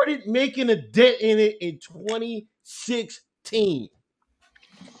started making a dent in it in 2016.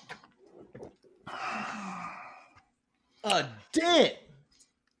 A dent.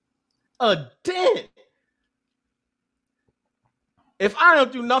 If I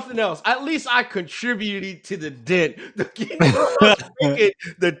don't do nothing else, at least I contributed to the dent. The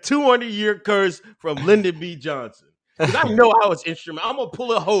 200-year curse from Lyndon B. Johnson. Because I know I was instrumental. I'm going to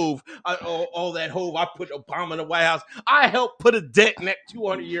pull a Hove. All that Hove. I put Obama in the White House. I helped put a dent in that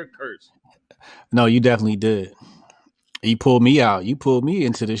 200-year curse. No, you definitely did. You pulled me out. You pulled me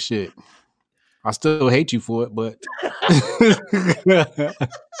into this shit. I still hate you for it, but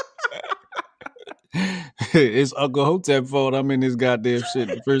it's Uncle Hotep's fault. I'm in this goddamn shit.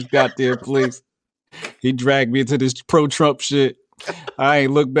 The first goddamn place. He dragged me into this pro-Trump shit. I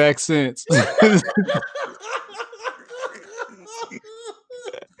ain't looked back since.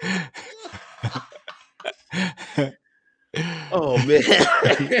 Oh, man.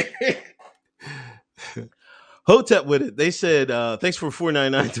 Hotep with it. They said, thanks for a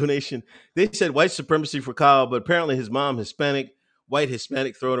 $4.99 donation. They said white supremacy for Kyle, but apparently his mom Hispanic, white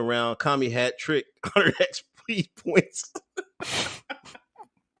Hispanic thrown around, commie hat trick, 100 XP points.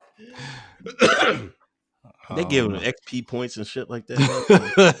 They give him XP points and shit like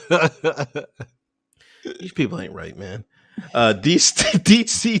that. These people ain't right, man.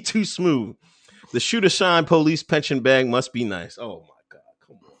 DC too smooth. The shooter shine police pension bag must be nice. Oh my God.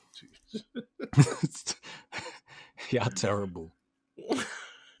 Come on. Y'all terrible.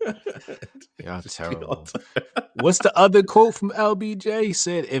 Y'all terrible. What's the other quote from LBJ? He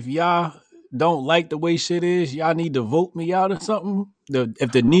said, if y'all don't like the way shit is, y'all need to vote me out or something.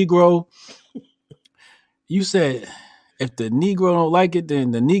 If the Negro, you said, if the Negro don't like it,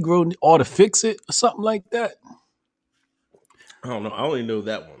 then the Negro ought to fix it or something like that. I don't know. I only know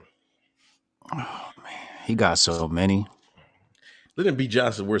that one. Oh, man. He got so many. Lyndon B.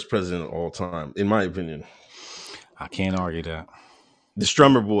 Johnson, worst president of all time, in my opinion. I can't argue that. The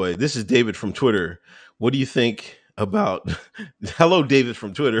Strummer Boy. This is David from Twitter. What do you think about... Hello, David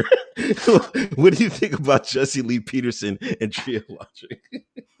from Twitter. What do you think about Jesse Lee Peterson and Trio Logic?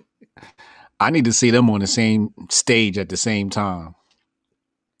 I need to see them on the same stage at the same time.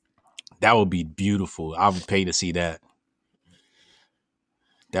 That would be beautiful. I would pay to see that.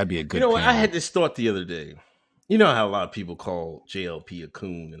 That'd be a good. You know what? I had this thought the other day. You know how a lot of people call JLP a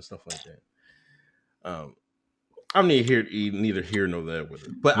coon and stuff like that. I'm neither here nor there with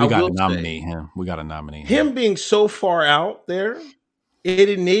it. But we got to nominate him. We got to nominate him. Being so far out there, it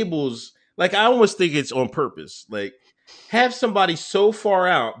enables. Like, I almost think it's on purpose. Like, have somebody so far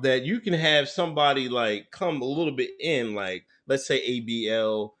out that you can have somebody like come a little bit in. Like, let's say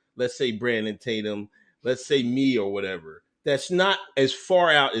ABL, let's say Brandon Tatum, let's say me or whatever. That's not as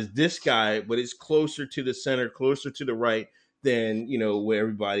far out as this guy, but it's closer to the center, closer to the right than, you know, where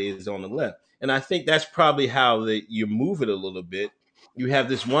everybody is on the left. And I think that's probably how you move it a little bit. You have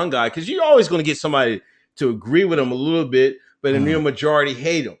this one guy, because you're always going to get somebody to agree with him a little bit, but the real majority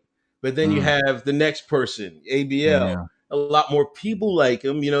hate him. But then you have the next person, ABL. Yeah. A lot more people like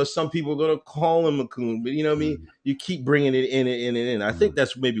him. You know, some people are going to call him a coon, but you know what I mean? You keep bringing it in. I think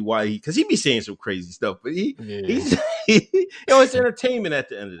that's maybe why because he be saying some crazy stuff, but he's it's entertainment at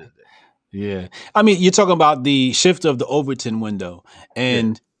the end of the day. Yeah. I mean, you're talking about the shift of the Overton window,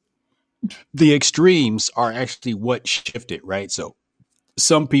 and the extremes are actually what shifted, right? So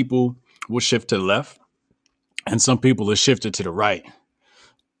some people will shift to the left and some people are shifted to the right.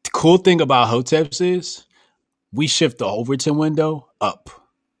 The cool thing about Hoteps is we shift the Overton window up.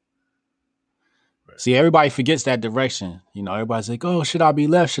 Right. See, everybody forgets that direction. You know, everybody's like, oh, should I be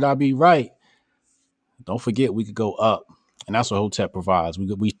left? Should I be right? Don't forget we could go up. And that's what Hotep provides.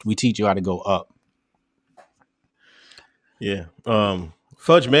 We teach you how to go up. Yeah.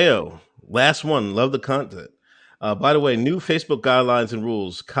 Fudge Mayo, last one. Love the content. By the way, new Facebook guidelines and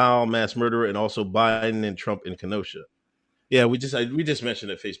rules. Kyle, mass murderer, and also Biden and Trump in Kenosha. Yeah, we just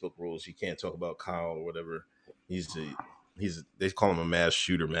mentioned that Facebook rules. You can't talk about Kyle or whatever. They call him a mass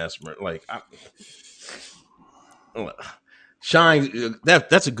shooter, mass murder. Like, Shine,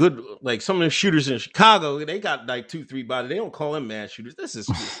 that's a good, like, some of the shooters in Chicago, they got like 2-3 bodies. They don't call them mass shooters. This is,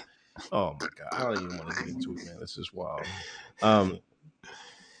 oh my God, I don't even want to get into it, man. This is wild.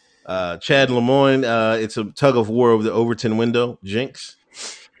 Chad Lemoyne, it's a tug of war over the Overton window. Jinx.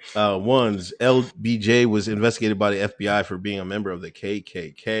 Ones, LBJ was investigated by the FBI for being a member of the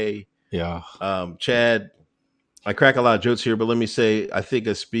KKK. Yeah. Chad, I crack a lot of jokes here, but let me say, I think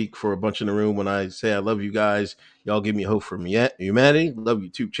I speak for a bunch in the room when I say I love you guys. Y'all give me hope for humanity. Love you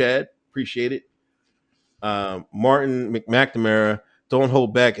too, Chad. Appreciate it. Martin McNamara, don't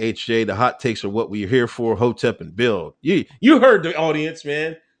hold back, HJ. The hot takes are what we're here for. Hotep and build. You heard the audience,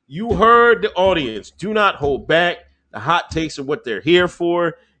 man. You heard the audience. Do not hold back. The hot takes are what they're here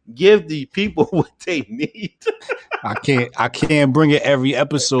for. Give the people what they need. I can't bring it every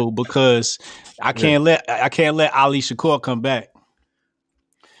episode because I can't let Ali Shakur come back.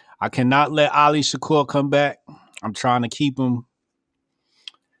 I cannot let Ali Shakur come back. I'm trying to keep him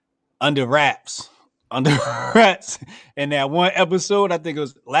under wraps. And that one episode, I think it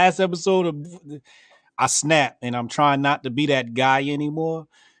was last episode, I snapped, and I'm trying not to be that guy anymore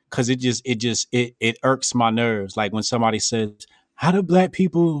because it irks my nerves. Like when somebody says, how do black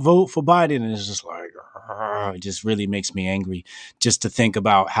people vote for Biden? And it's just like, it just really makes me angry just to think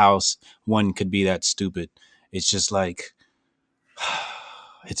about how one could be that stupid. It's just like,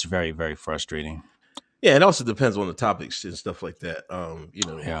 it's very, very frustrating. Yeah, it also depends on the topics and stuff like that.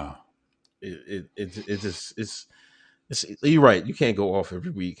 Yeah, it's you're right. You can't go off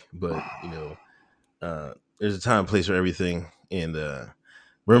every week, but there's a time and place for everything. And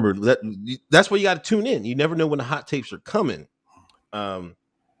remember that's where you got to tune in. You never know when the hot tapes are coming.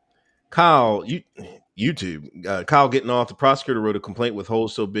 Kyle, YouTube. Kyle getting off. The prosecutor wrote a complaint with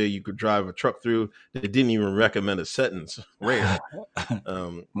holes so big you could drive a truck through. They didn't even recommend a sentence. Rare.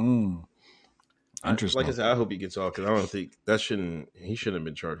 Interesting. Like I said, I hope he gets off because I don't think he shouldn't have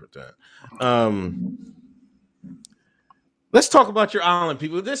been charged with that. Let's talk about your island,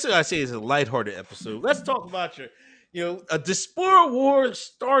 people. This I say is a lighthearted episode. Let's talk about a diaspora war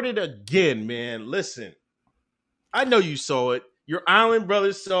started again, man. Listen. I know you saw it. Your island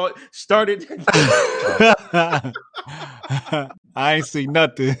brothers saw it. Started. I ain't see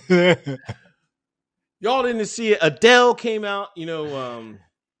nothing. Y'all didn't see it. Adele came out. Like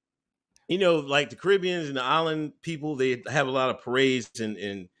the Caribbeans and the island people, they have a lot of parades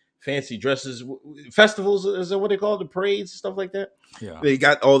and fancy dresses, festivals. Is that what they call it? The parades, stuff like that. Yeah. They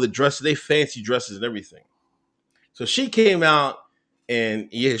got all the dresses. They fancy dresses and everything. So she came out and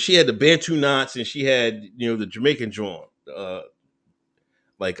she had the Bantu knots and she had the Jamaican joint,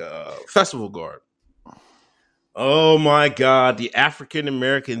 like a festival garb. Oh my God, the African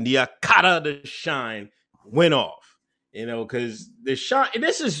American, the Akata, the shine went off. Because the shine.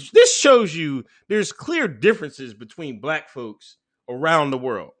 This shows you there's clear differences between black folks around the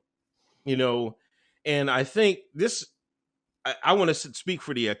world. And I think this. I want to speak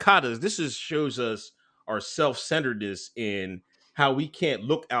for the Akatas. This shows us our self-centeredness in how we can't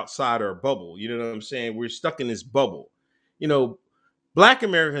look outside our bubble. You know what I'm saying? We're stuck in this bubble. Black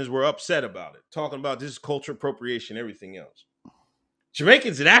Americans were upset about it, talking about this culture appropriation, everything else.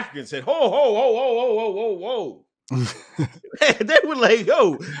 Jamaicans and Africans said, ho, ho, ho, ho, ho, ho, ho, ho. They were like,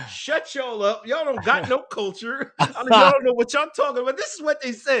 yo, shut y'all up. Y'all don't got no culture. Y'all don't know what y'all talking about. This is what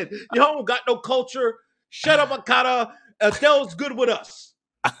they said. Y'all don't got no culture. Shut up, Akata. Adele's good with us.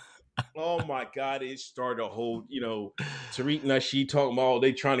 Oh my God. It started a whole, Tariq Nasheed talking about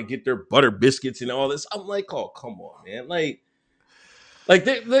they trying to get their butter biscuits and all this. I'm like, oh, come on, man.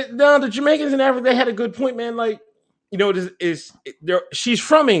 The Jamaicans and Africa, they had a good point, man. She's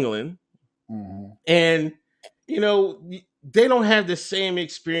from England, and they don't have the same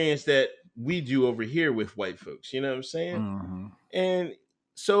experience that we do over here with white folks. You know what I'm saying? Mm-hmm. And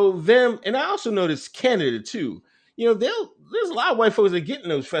so and I also noticed Canada too. There's a lot of white folks that get in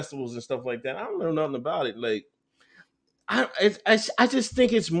those festivals and stuff like that. I don't know nothing about it. I just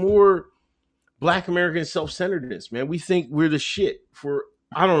think it's more Black American self-centeredness, man. We think we're the shit for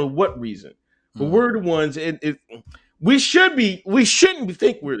I don't know what reason, but we're the ones. We shouldn't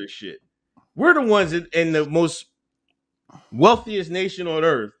think we're the shit. We're the ones in the most wealthiest nation on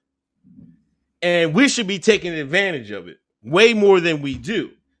earth, and we should be taking advantage of it way more than we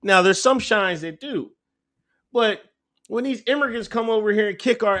do. Now, there's some shines that do, but when these immigrants come over here and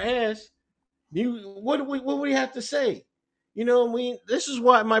kick our ass, what do we have to say? This is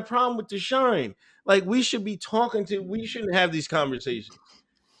why my problem with the shine. We should be we shouldn't have these conversations.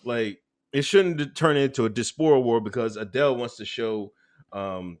 It shouldn't turn into a diaspora war because Adele wants to show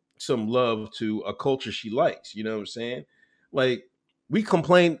some love to a culture she likes. You know what I'm saying? Black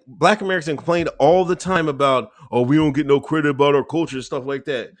Americans complain all the time about, oh, we don't get no credit about our culture and stuff like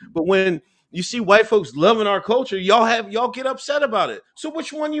that. But when you see white folks loving our culture, y'all get upset about it. So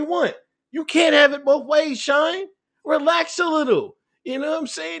which one you want? You can't have it both ways, Shine. Relax a little. You know what I'm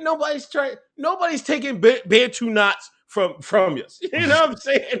saying? Nobody's taking Bantu knots from us. You know what I'm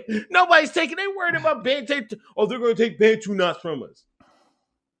saying? They worried about they're going to take Bantu knots from us.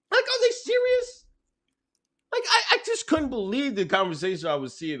 Are they serious? I just couldn't believe the conversation I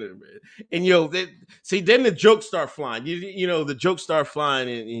was seeing it, man. And then the jokes start flying. The jokes start flying,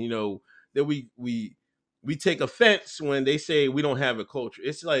 and that we take offense when they say we don't have a culture.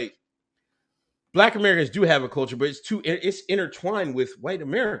 It's like Black Americans do have a culture, but it's intertwined with white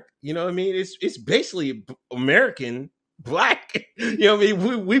America. You know what I mean? It's basically American Black. You know what I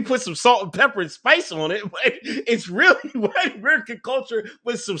mean? We put some salt and pepper and spice on it, but it's really white American culture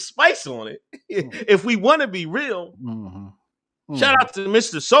with some spice on it. If we want to be real, shout out to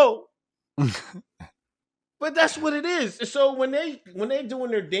Mr. Soul. But that's what it is. So when they doing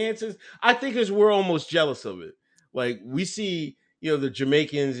their dances, I think we're almost jealous of it. We see, the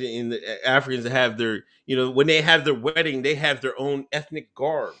Jamaicans and the Africans that have their, when they have their wedding, they have their own ethnic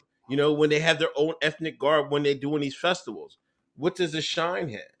garb. When they have their own ethnic garb when they're doing these festivals. What does the shine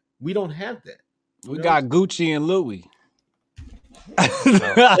have? We don't have that. We got Gucci and Louis.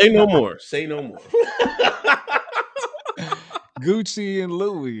 Say no more. Say no more. Gucci and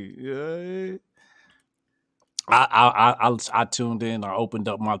Louis. Yeah. I tuned in. I opened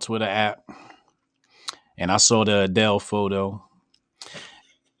up my Twitter app, and I saw the Adele photo,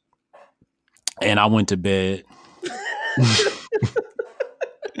 and I went to bed.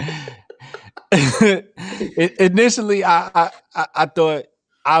 Initially, I thought,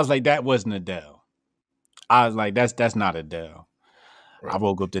 I was like, that wasn't Adele. I was like, that's not Adele. Right. I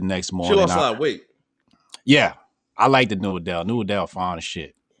woke up the next morning. She lost a lot of weight. Yeah, I like the new Adele. New Adele, fine as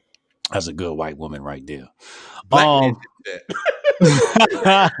shit. That's a good white woman right there.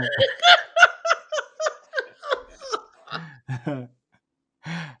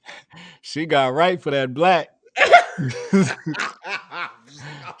 She got right for that black.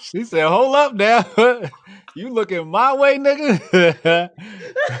 She said, hold up now. You looking my way, nigga?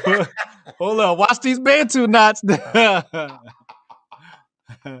 Hold on, watch these Bantu knots.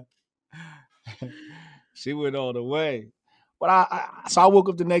 She went all the way. But so I woke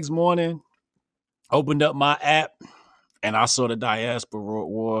up the next morning, opened up my app, and I saw the diaspora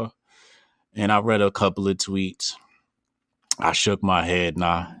war, and I read a couple of tweets. I shook my head and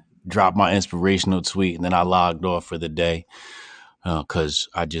I dropped my inspirational tweet, and then I logged off for the day because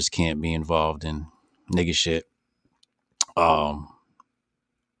I just can't be involved in nigga shit. I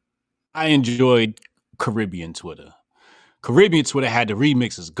enjoyed Caribbean Twitter. Caribbean Twitter had the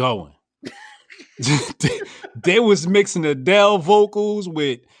remixes going. They was mixing Adele vocals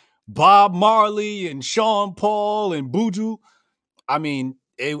with Bob Marley and Sean Paul and Buju. I mean,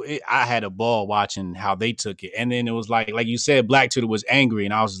 I had a ball watching how they took it. And then it was like you said, Black Twitter was angry.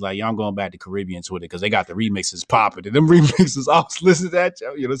 And I was just like, I'm going back to Caribbean Twitter because they got the remixes popping. And them remixes, I was listening to that.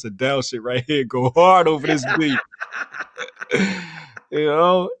 This Adele shit right here. Go hard over this beat.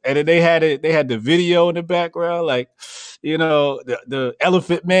 And then they had the video in the background, like, the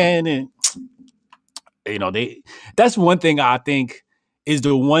Elephant Man. And, that's one thing I think is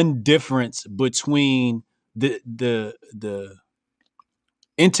the one difference between the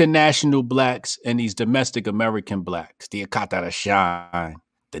international blacks and these domestic American blacks, the Akata Shine,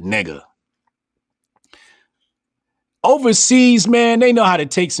 the nigga. Overseas, man, they know how to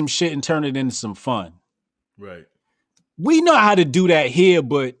take some shit and turn it into some fun. Right. We know how to do that here,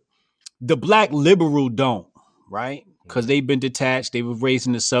 but the black liberal don't, right? Because they've been detached. They were raised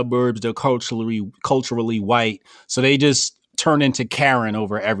in the suburbs. They're culturally white. So they just turn into Karen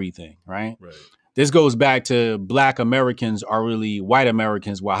over everything, right? Right. This goes back to black Americans are really white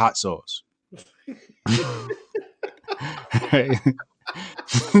Americans with hot sauce.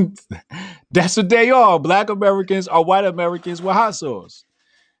 That's what they are. Black Americans are white Americans with hot sauce.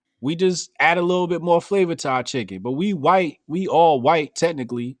 We just add a little bit more flavor to our chicken. But we white, we all white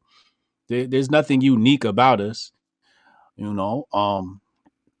technically. There's nothing unique about us, And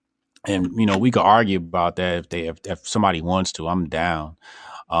we could argue about that if somebody wants to. I'm down.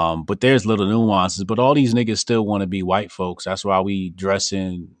 But there's little nuances, but all these niggas still want to be white folks. That's why we dress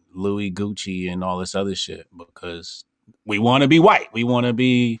in Louis, Gucci, and all this other shit, because we want to be white. We want to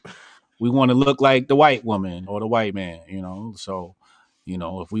look like the white woman or the white man, So,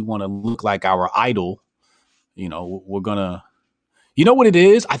 if we want to look like our idol, we're gonna, what it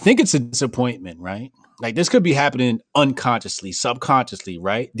is? I think it's a disappointment, right? Like this could be happening unconsciously, subconsciously,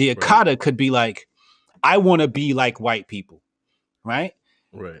 right? The Akata could be like, I want to be like white people, right?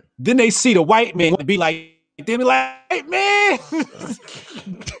 Right. Then they see the white man be like, hey man,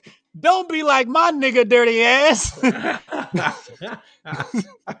 don't be like my nigga dirty ass.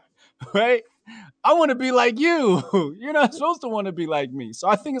 Right? I want to be like you. You're not supposed to want to be like me. So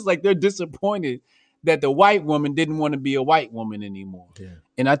I think it's like they're disappointed that the white woman didn't want to be a white woman anymore. Yeah.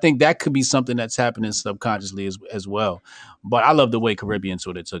 And I think that could be something that's happening subconsciously as well. But I love the way Caribbean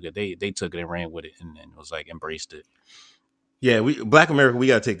Twitter took it. They took it and ran with it and was like embraced it. Yeah, Black America, we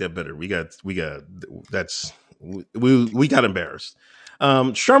got to take that better. We got embarrassed.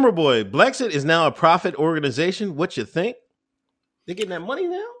 Strummer Boy, Blexit is now a profit organization. What you think? They getting that money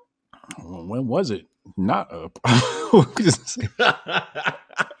now? When was it? Not a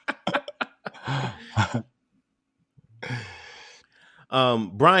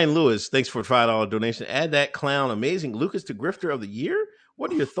Brian Lewis, thanks for a $5 donation. Add that clown, amazing Lucas to Grifter of the Year.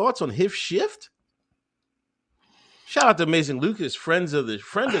 What are your thoughts on Hif Shift? Shout out to Amazing Lucas, friend of the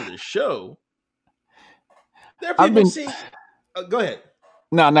show. There are people see. Go ahead.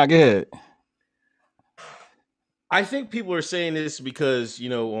 No, go ahead. I think people are saying this because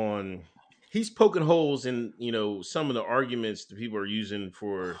he's poking holes in some of the arguments that people are using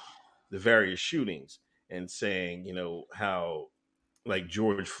for the various shootings and saying how like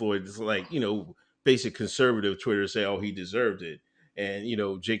George Floyd is like basic conservative Twitter say he deserved it, and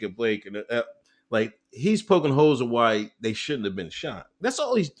Jacob Blake and like he's poking holes in why they shouldn't have been shot. That's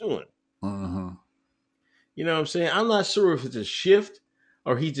all he's doing. Mm-hmm. You know what I'm saying? I'm not sure if it's a shift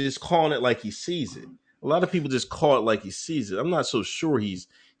or he's just calling it like he sees it. A lot of people just call it like he sees it. I'm not so sure he's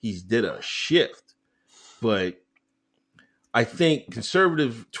did a shift, but I think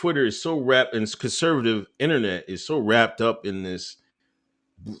conservative Twitter is so wrapped, and conservative internet is so wrapped up in this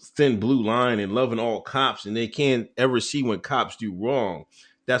thin blue line and loving all cops, and they can't ever see when cops do wrong.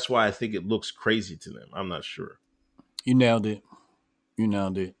 That's why I think it looks crazy to them. I'm not sure. You nailed it.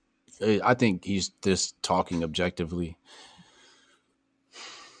 I think he's just talking objectively.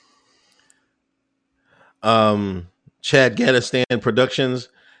 Chad Gadistan Productions.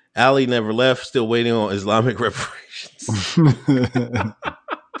 Ali never left. Still waiting on Islamic reparations.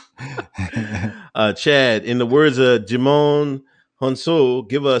 Chad, in the words of Jimon Honsu,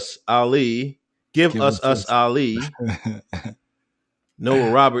 give us Ali. Give us Ali.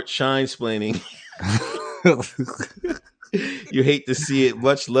 Noah Robert shine splaining. You hate to see it.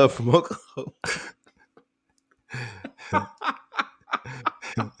 Much love from Oklahoma.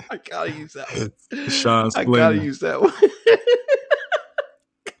 I gotta use that one. Sean's I gotta use that one.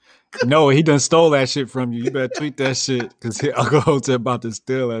 No, he done stole that shit from you. You better tweet that shit because Uncle Hotep about to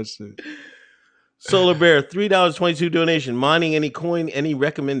steal that shit. Solar Bear, $3.22 donation. Mining any coin, any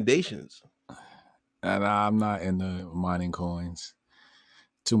recommendations? And I'm not into mining coins.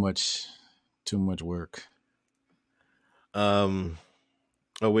 Too much work. Oh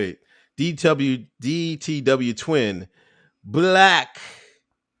wait. DTW twin. Black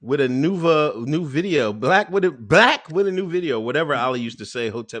with a new video. Black with a new video. Whatever Ali used to say,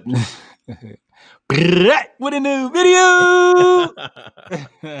 Hotep. Black with a new video.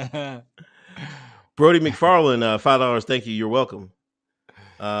 Brody McFarland, $5. Thank you. You're welcome.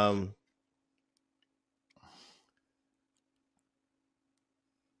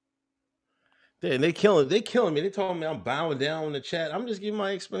 They killing me. They told me I'm bowing down in the chat. I'm just giving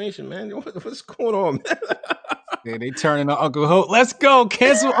my explanation, man. What's going on, man? Yeah, they turning on Uncle Hope. Let's go.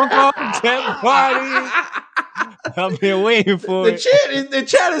 Cancel Uncle Hotep party. I've been waiting for it. The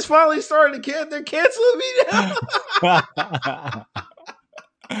chat is finally starting to they're canceling me now.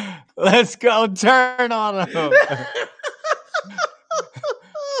 Let's go. Turn on him.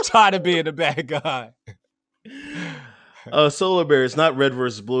 Tired of being the bad guy. Solar Bear, it's not red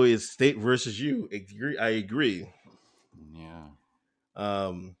versus blue, it's state versus you. I agree.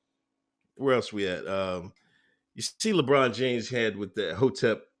 Yeah. Where else we at? You see LeBron James had with the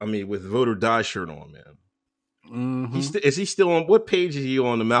Hotep, with voter die shirt on, man. Mm-hmm. Is he still on? What page is he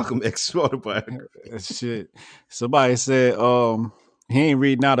on the Malcolm X autobiography? Shit. Somebody said he ain't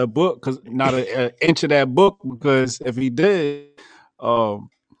reading out a book, not an inch of that book, because if he did,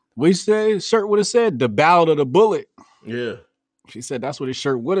 we say shirt would have said the Ballad of the Bullet. Yeah. She said that's what his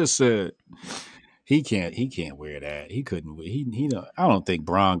shirt would have said. He can't wear that. He couldn't. I don't think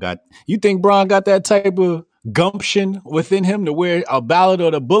Bron got. You think Bron got that type of gumption within him to wear a Ballad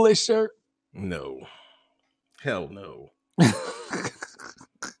of the Bullet shirt? No. Hell no.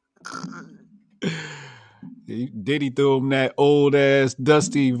 Diddy threw him that old ass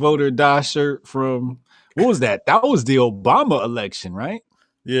dusty voter die shirt from, what was that? That was the Obama election, right?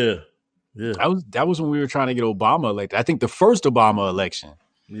 Yeah. Yeah. That was when we were trying to get Obama elected. I think the first Obama election.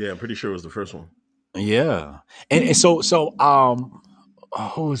 Yeah, I'm pretty sure it was the first one. Yeah. And so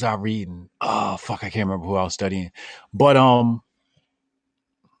who was I reading? Oh fuck, I can't remember who I was studying. But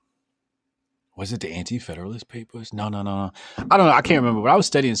was it the Anti-Federalist Papers? No. I don't know. I can't remember. But I was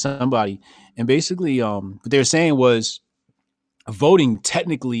studying somebody, and basically what they were saying was voting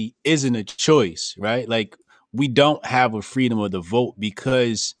technically isn't a choice, right? Like, we don't have a freedom of the vote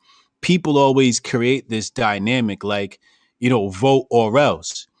because people always create this dynamic, like, vote or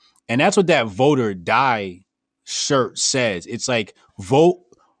else. And that's what that voter die shirt says. It's like, vote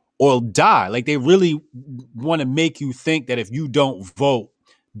or die. Like, they really want to make you think that if you don't vote,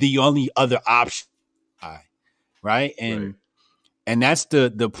 the only other option, right? And that's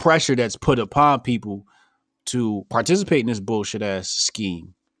the pressure that's put upon people to participate in this bullshit ass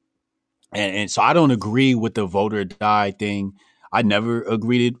scheme. And so I don't agree with the voter die thing. I never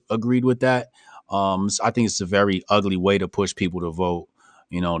agreed with that. I think it's a very ugly way to push people to vote,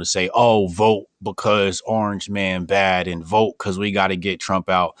 to say, oh, vote because Orange Man bad and vote because we got to get Trump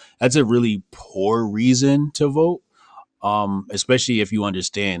out. That's a really poor reason to vote, especially if you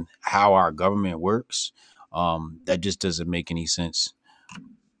understand how our government works. That just doesn't make any sense.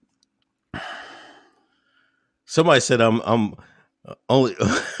 Somebody said I'm only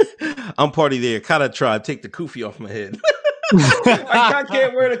I'm part of the Akata tribe. Take the kufi off my head. I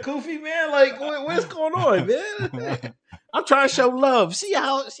can't wear the kufi, man. Like, what's going on, man? I'm trying to show love. See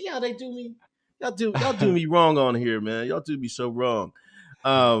how they do me. Y'all do me wrong on here, man. Y'all do me so wrong.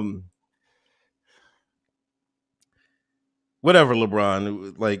 Whatever,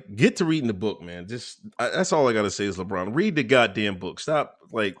 LeBron. Like, get to reading the book, man. That's all I gotta say is, LeBron, read the goddamn book. Stop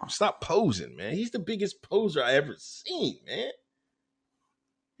posing, man. He's the biggest poser I ever seen, man.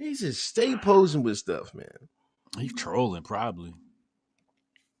 He just stay posing with stuff, man. He's trolling, probably.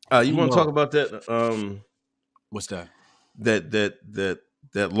 You want to talk about that? What's that? That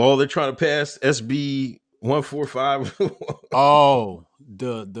law they're trying to pass, SB 145. Oh,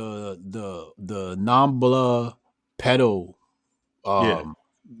 the Nambla pedo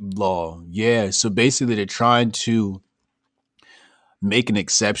law. Yeah. So basically, they're trying to make an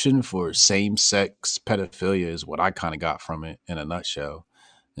exception for same-sex pedophilia is what I kind of got from it in a nutshell.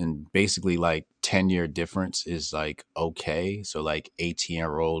 and basically like 10-year difference is like okay. So like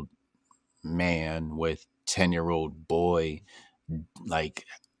 18-year-old man with 10-year-old boy, like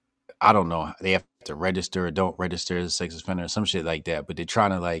I don't know, they have to register or don't register as a sex offender or some shit like that. But they're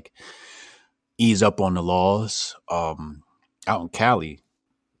trying to like ease up on the laws out in Cali.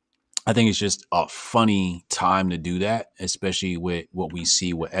 I think it's just a funny time to do that, especially with what we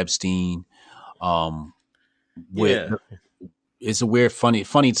see with Epstein. With Yeah. It's a weird,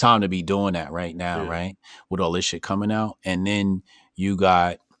 funny time to be doing that right now, Yeah. right? With all this shit coming out, and then you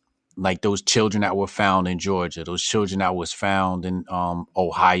got like those children that were found in Georgia, those children that was found in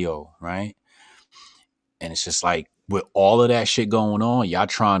Ohio, right? And it's just like with all of that shit going on, y'all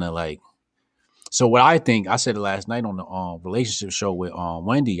trying to like. So what I think, I said it last night on the relationship show with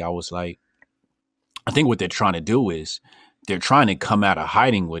Wendy, I was like, I think what they're trying to do is they're trying to come out of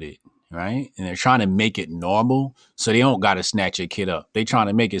hiding with it, right? And they're trying to make it normal so they don't got to snatch your kid up. They trying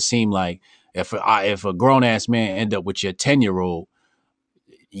to make it seem like if a grown ass man end up with your 10-year-old,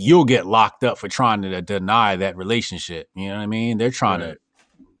 you'll get locked up for trying to deny that relationship. You know what I mean? They're trying to,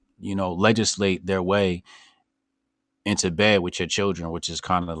 legislate their way into bed with your children, which is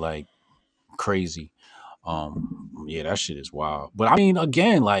kind of like crazy. Yeah, that shit is wild. But I mean,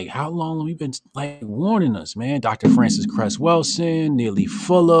 again, like how long have we been like warning us, man? Dr. Francis Cress Welsing, Neely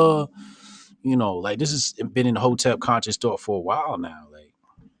Fuller, like this has been in the Hotep conscious thought for a while now. Like,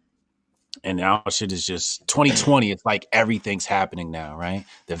 and now shit is just 2020. It's like everything's happening now, right?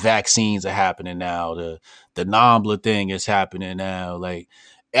 The vaccines are happening now. The NAMBLA thing is happening now. Like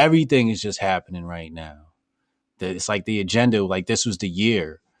everything is just happening right now. It's like the agenda, like this was the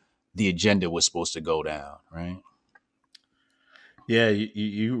year the agenda was supposed to go down, right? Yeah,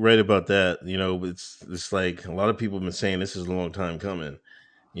 you read about that. It's like a lot of people have been saying this is a long time coming.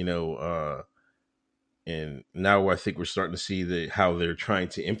 And now I think we're starting to see how they're trying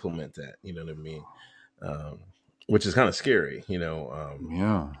to implement that. You know what I mean? Which is kind of scary.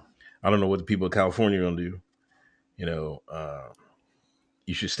 Yeah. I don't know what the people of California are going to do.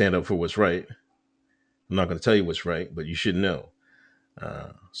 You should stand up for what's right. I'm not going to tell you what's right, but you should know.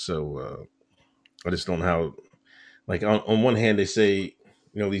 So I just don't know how. Like on one hand, they say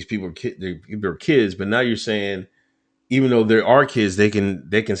these people are they're kids, but now you're saying even though there are kids, they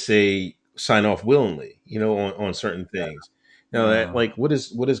can say sign off willingly, on certain things. Now that like what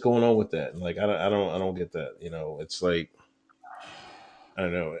is going on with that? Like I don't get that. It's like I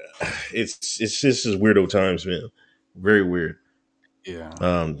don't know. It's just is weirdo times, man. Very weird. Yeah.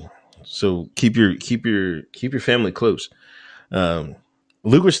 So keep your family close.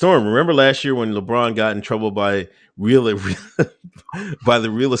 Luger Storm, remember last year when LeBron got in trouble by by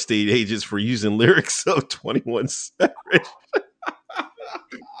the real estate agents for using lyrics of 21 Savage?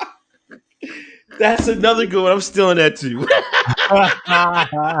 That's another good one. I'm stealing that too.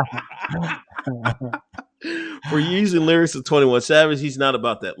 For using lyrics of 21 Savage, he's not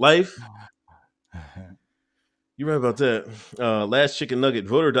about that life. You're right about that. Last Chicken Nugget,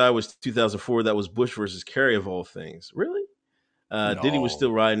 Vote or Die was 2004. That was Bush versus Kerry of all things. Really? No. Diddy was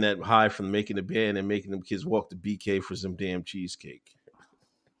still riding that high from making the band and making them kids walk to BK for some damn cheesecake.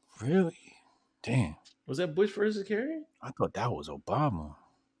 Really? Damn. Was that Bush versus Kerry? I thought that was Obama.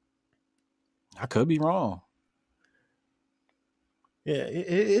 I could be wrong. Yeah,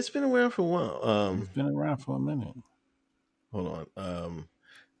 it's been around for a while. It's been around for a minute. Hold on.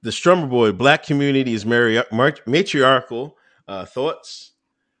 The Strummer Boy, Black community is matriarchal. Thoughts?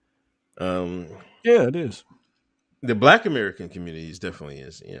 Yeah, it is. The Black American community definitely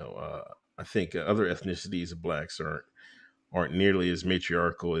is. I think other ethnicities of blacks aren't nearly as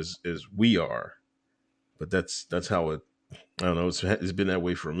matriarchal as we are. But that's how it. I don't know. It's been that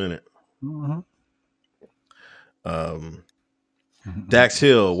way for a minute. Mm-hmm. Dax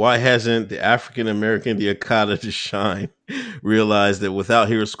Hill, why hasn't the African American Diakata to shine realized that without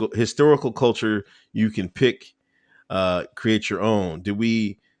historical culture, you can create your own? Did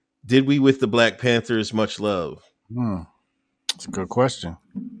we with the Black Panthers? Much love. That's a good question.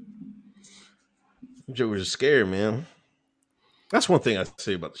 Jokers are scared, man. That's one thing I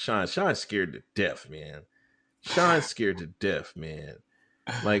say about the Shine. Shine's scared to death, man. Shine's scared to death, man.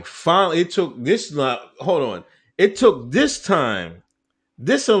 Like finally, it took this. Hold on. It took this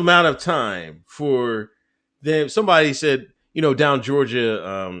amount of time for them. Somebody said, down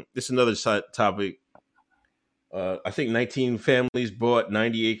Georgia. This is another topic. I think 19 families bought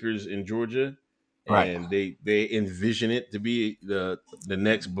 90 acres in Georgia. Right. And they envision it to be the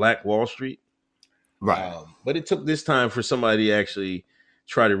next Black Wall Street. Right. But it took this time for somebody to actually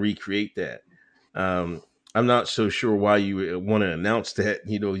try to recreate that. I'm not so sure why you want to announce that,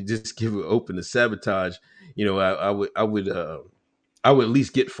 you just give it open to sabotage. I would I would at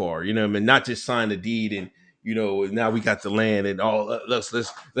least get far. You know what I mean? Not just sign the deed and now we got the land and all. Let's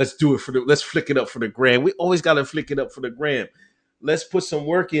do it let's flick it up for the gram. We always got to flick it up for the gram. Let's put some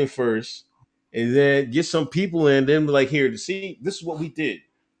work in first, and then get some people in. Then be like, here to see, this is what we did.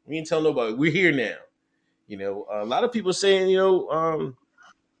 We didn't tell nobody. We're here now. A lot of people saying, I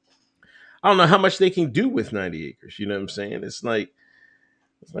don't know how much they can do with 90 acres. You know what I'm saying? It's not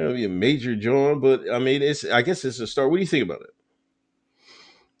gonna be a major joint, but I mean, I guess it's a start. What do you think about it?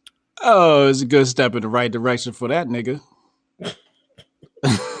 Oh, it's a good step in the right direction for that nigga.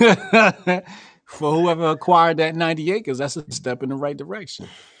 For whoever acquired that 90 acres, that's a step in the right direction.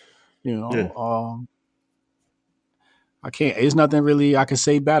 I can't. There's nothing really I can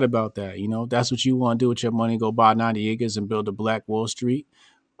say bad about that. That's what you want to do with your money. Go buy 90 acres and build a Black Wall Street.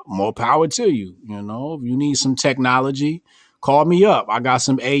 More power to you. If you need some technology, call me up. I got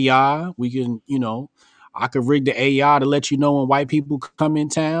some AI. We can, I could rig the AI to let you know when white people come in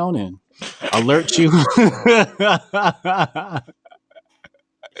town and alert you.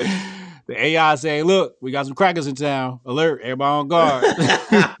 The AI say, look, we got some crackers in town. Alert, everybody on guard.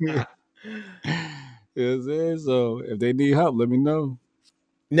 So if they need help, let me know.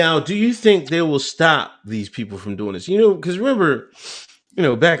 Now, do you think they will stop these people from doing this? Because remember,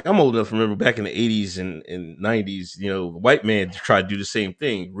 back, I'm old enough to remember back in the 80s and 90s, the white man tried to do the same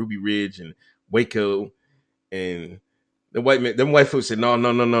thing, Ruby Ridge and Waco. And them white folks said, no,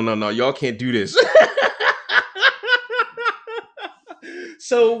 y'all can't do this.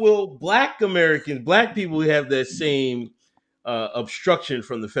 So will black people have that same obstruction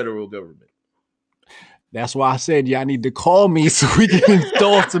from the federal government? That's why I said y'all need to call me so we can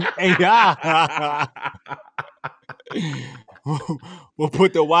install some AI. We'll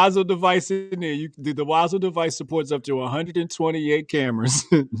put the Wazo device in there. The Wazo device supports up to 128 cameras,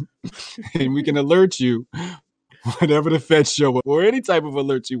 and we can alert you whenever the feds show up, or any type of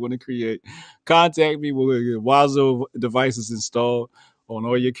alert you want to create. Contact me. We'll get Wazo devices installed on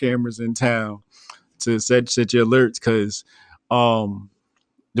all your cameras in town to set your alerts, because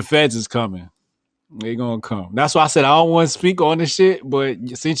the feds is coming. They gonna come. That's why I said I don't want to speak on the shit, but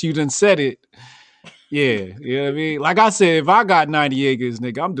since you done said it, yeah, you know what I mean? Like I said, if I got 90 acres,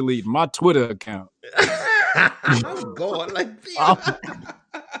 nigga, I'm deleting my Twitter account. I'm going like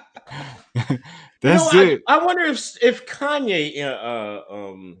That's it. I wonder if Kanye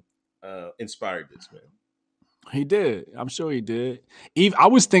inspired this, man. He did. I'm sure he did. I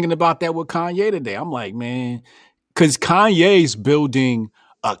was thinking about that with Kanye today. I'm like, man, because Kanye's building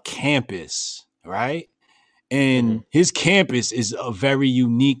a campus, right? And his campus is a very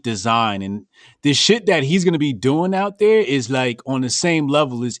unique design. And the shit that he's going to be doing out there is like on the same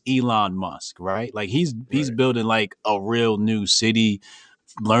level as Elon Musk, right? Like he's building like a real new city,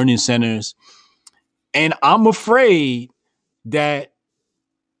 learning centers. And I'm afraid that,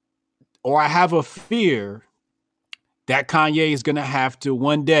 or I have a fear that Kanye is going to have to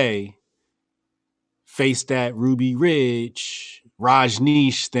one day face that Ruby Ridge,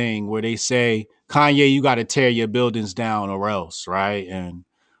 Rajneesh thing where they say, Kanye, you got to tear your buildings down or else, right?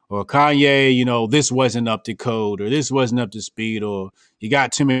 Or Kanye, this wasn't up to code, or this wasn't up to speed, or you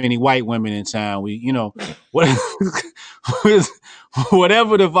got too many white women in town. Whatever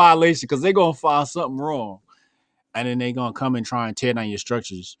the violation, because they're going to find something wrong. And then they're going to come and try and tear down your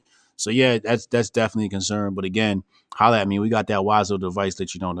structures. So, yeah, that's definitely a concern. But again, holla at me. We got that Wazo device that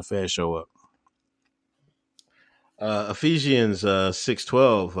when the feds show up. Ephesians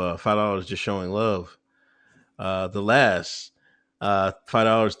 6:12, $5 just showing love. The last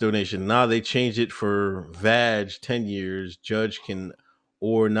 $5 donation. Now they changed it for VAG 10 years. Judge can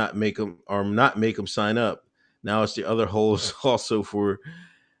or not make them sign up. Now it's the other holes also for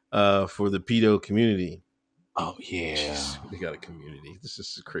the pedo community. Oh yeah, jeez, we got a community. This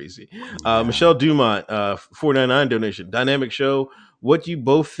is crazy. Michelle Dumont, $4.99 donation. Dynamic show. What do you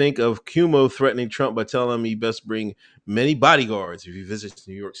both think of Cuomo threatening Trump by telling him he best bring many bodyguards if he visits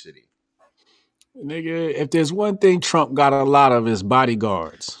New York City? Nigga, if there's one thing Trump got a lot of is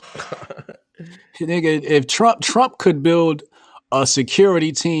bodyguards. Nigga, if Trump could build a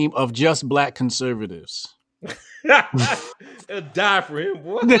security team of just black conservatives. It'll die for him,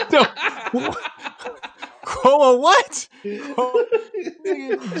 boy. What?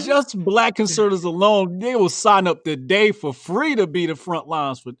 Just black conservatives alone, they will sign up today for free to be the front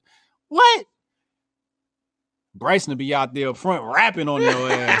lines for what? Bryson will be out there up front rapping on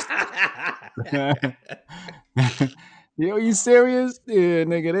your ass. Yo, you serious? Yeah,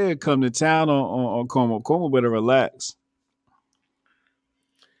 nigga, they'll come to town on Cuomo. Cuomo better relax.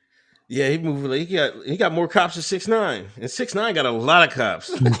 Yeah, he moved. He got more cops than 6ix9ine, and 6ix9ine got a lot of cops.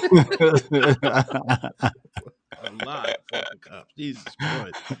 A lot of fucking cops. Jesus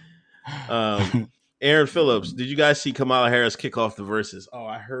Christ. Aaron Phillips, did you guys see Kamala Harris kick off the verses? Oh,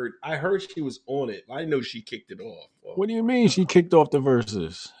 I heard she was on it. I know she kicked it off. Oh. What do you mean she kicked off the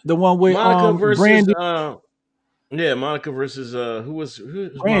verses? The one with Monica versus Brandy. Monica versus who's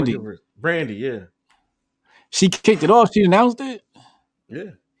Brandy. Monica versus? Brandy, yeah. She kicked it off. She announced it.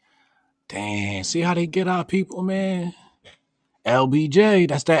 Yeah. Damn, see how they get our people, man. LBJ,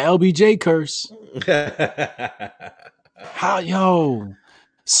 that's that LBJ curse. How, yo,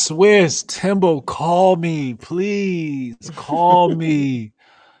 Swiss, Timbo, call me, please. Call me.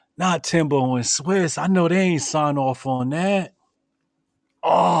 Not Timbo and Swiss. I know they ain't signed off on that.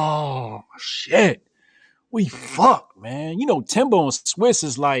 Oh, shit. We fucked, man. You know, Timbo and Swiss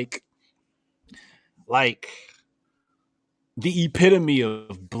is like the epitome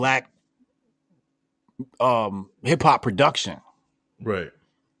of black hip hop production. Right.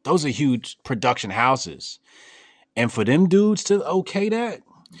 Those are huge production houses. And for them dudes to okay that,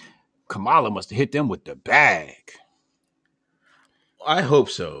 Kamala must have hit them with the bag. I hope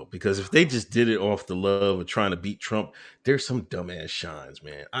so, because if they just did it off the love of trying to beat Trump, there's some dumbass shines,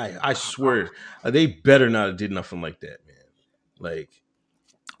 man. I swear they better not have did nothing like that, man. Like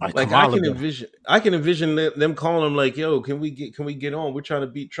I can envision them calling them like, "Yo, can we get on? We're trying to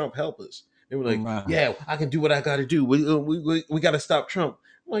beat Trump. Help us." They were like, "Yeah, I can do what I got to do. We got to stop Trump."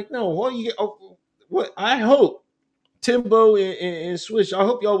 I'm like, no, what? I hope Timbo and Swish. I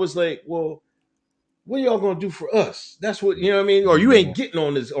hope y'all was like, well, what are y'all gonna do for us? That's what, you know what I mean. Or you ain't getting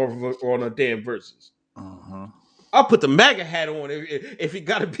on this or on a damn verses. Uh-huh. I'll put the MAGA hat on if it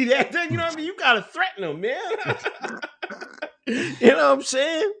got to be that thing. You know what I mean? You got to threaten them, man. You know what I'm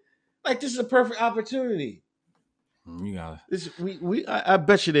saying? Like, this is a perfect opportunity. You got this. I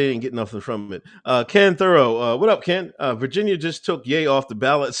bet you they didn't get nothing from it. Ken Thorough, what up, Ken? Virginia just took Ye off the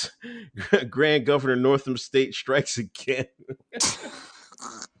ballots. Grand Governor Northam State strikes again.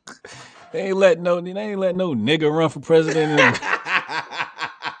 They ain't let no nigga run for president.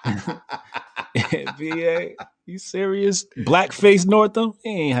 VA, you serious? Blackface Northam? He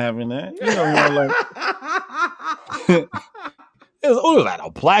ain't having that. You know, like was that a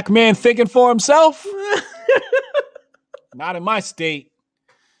black man thinking for himself? Not in my state.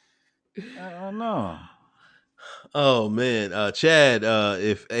 I don't know. Oh man, Chad,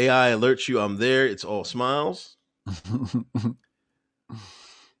 if AI alerts you I'm there, it's all smiles.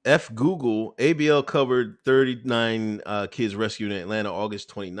 F Google, ABL covered 39 kids rescued in Atlanta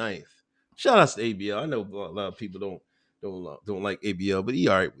August 29th. Shout out to ABL. I know a lot of people don't like ABL, but he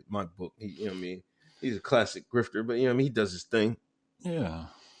all right with my book. He, you know what I mean? He's a classic grifter, but you know what I mean? He does his thing. Yeah.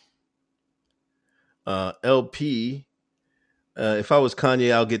 LP, if I was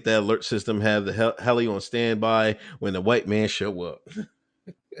Kanye, I'll get that alert system, have the heli on standby when the white man show up.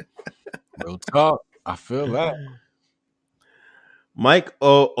 Real talk. I feel that. Mike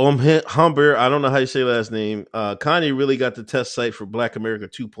Humber, I don't know how you say last name. Kanye really got the test site for Black America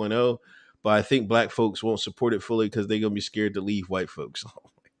 2.0, but I think black folks won't support it fully because they're going to be scared to leave white folks.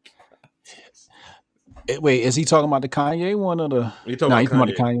 Oh my God. Wait, is he talking about the Kanye one or the? He's talking about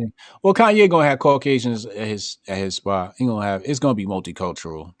the Kanye. Well, Kanye gonna have Caucasians at his spot. It's gonna be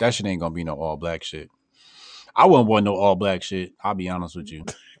multicultural. That shit ain't gonna be no all black shit. I wouldn't want no all black shit. I'll be honest with you.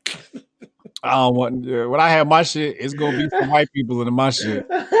 I don't want when I have my shit, it's gonna be for white people in my shit.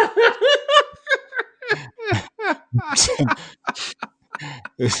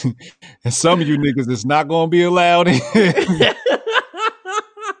 And some of you niggas is not gonna be allowed in.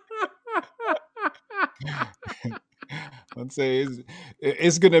 I'm saying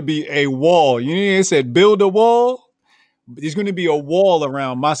it's gonna be a wall. You know, it said build a wall. There's gonna be a wall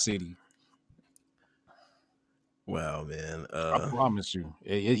around my city. Wow, man. I promise you.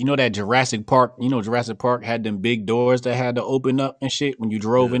 You know that Jurassic Park, Jurassic Park had them big doors that had to open up and shit when you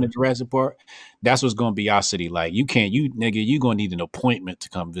drove into Jurassic Park. That's what's going to be our city. Like, you going to need an appointment to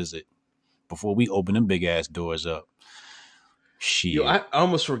come visit before we open them big ass doors up. Shit. Yo, I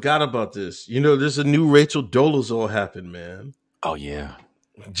almost forgot about this. You know, there's a new Rachel Dolezal happened, man. Oh, yeah.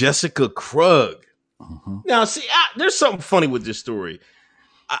 Jessica Krug. Mm-hmm. Now, see, there's something funny with this story.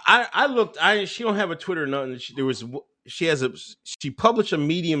 I looked. She don't have a Twitter or nothing. She published a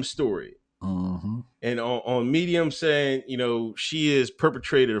Medium story, and on Medium saying, she is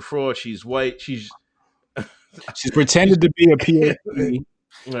perpetrated a fraud. She's white. She's pretended to be a PhD.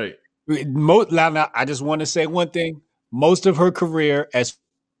 Right. Now, I just want to say one thing. Most of her career as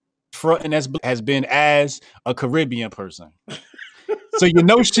front and has been as a Caribbean person, so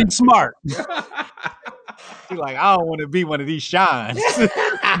she's smart. She's like, I don't want to be one of these shines.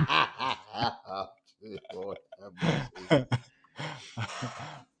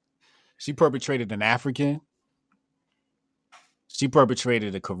 She perpetrated an African. She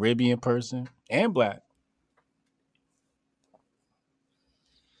perpetrated a Caribbean person and black.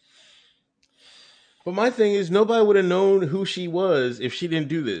 But my thing is, nobody would have known who she was if she didn't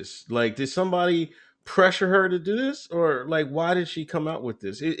do this. Like, did somebody pressure her to do this, or like, why did she come out with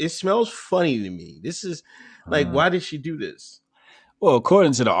this? It smells funny to me. This is like, why did she do this? Well,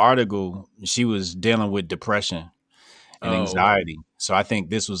 according to the article, she was dealing with depression and anxiety. So I think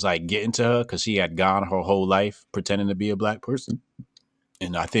this was like getting to her because she had gone her whole life pretending to be a black person,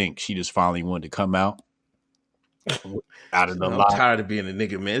 and I think she just finally wanted to come out of the I'm lie. tired of being a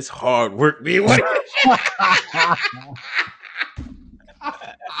nigga, man. It's hard work being white.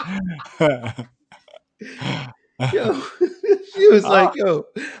 Yo, she was like, "Yo,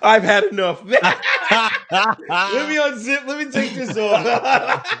 I've had enough. Let me unzip. Let me take this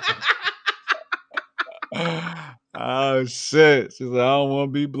off." Oh shit! She's like, I don't want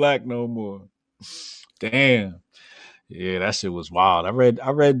to be black no more. Damn. Yeah, that shit was wild. I read it.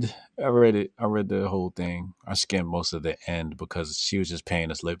 I read the whole thing. I skimmed most of the end because she was just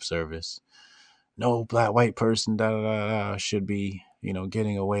paying us lip service. No black white person should be,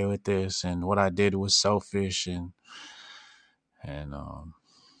 getting away with this, and what I did was selfish, and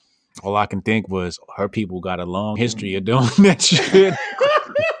all I can think was her people got a long history of doing that shit. Right?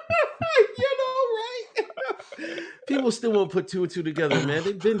 People still won't put two and two together, man.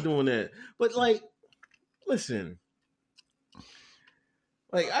 They've been doing that. But like, listen,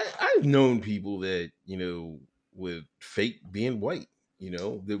 like I've known people that, would fake being white.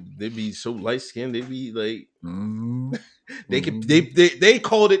 They'd be so light skinned, they'd be like they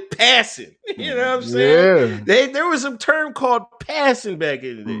called it passing. You know what I'm saying? Yeah. There was a term called passing back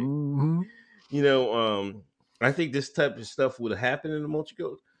in the day. I think this type of stuff would happen in a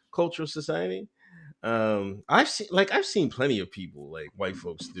multicultural society. I've seen plenty of people, like white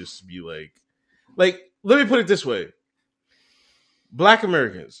folks, just be like let me put it this way. Black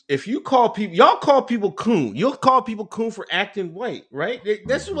Americans, if you y'all call people coon. You'll call people coon for acting white, right?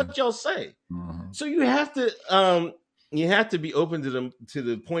 That's what y'all say. So you have to be open to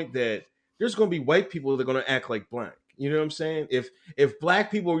the point that there's going to be white people that are going to act like black. You know what I'm saying? If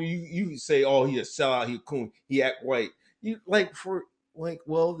black people, you say, oh, he a sellout, he a coon, he act white. You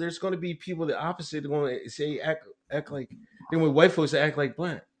well, there's going to be people the opposite. They're going to say act like, then with white folks that act like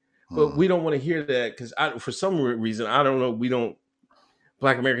black. But we don't want to hear that because for some reason, I don't know,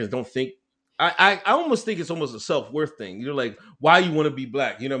 Black Americans don't think. I almost think it's almost a self-worth thing. Like, why you want to be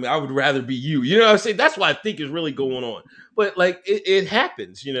black? You know what I mean? I would rather be you. You know what I'm saying? That's what I think is really going on. But like, it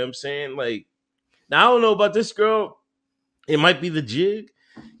happens. You know what I'm saying? Like, now I don't know about this girl. It might be the jig.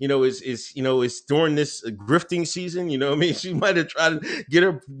 It's during this grifting season. You know what I mean? She might have tried to get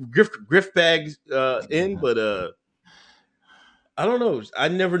her grift bags in, but I don't know. I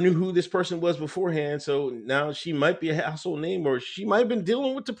never knew who this person was beforehand. So now she might be a household name, or she might have been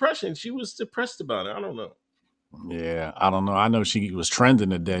dealing with depression. She was depressed about it. I don't know. Yeah, I don't know. I know she was trending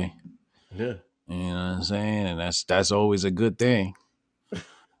today. Yeah. You know what I'm saying? And that's always a good thing.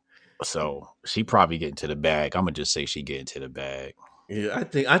 So she probably getting to the bag. I'm gonna just say she getting to the bag. Yeah, I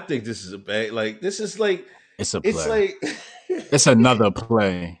think this is a bag. Like, this is like it's a play. It's like it's another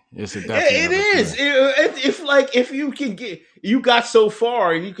play. It's a definitely it is. If you can you got so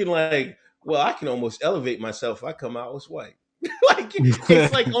far, you can I can almost elevate myself if I come out as white.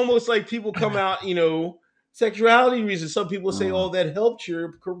 It's like almost like people come out, sexuality reasons. Some people say, "Oh, that helped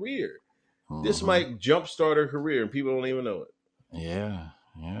your career." This might jumpstart her career, and people don't even know it. Yeah.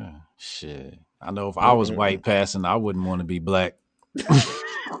 Shit. I know if I was white passing, I wouldn't want to be black.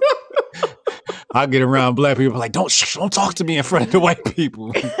 I get around black people like, don't talk to me in front of the white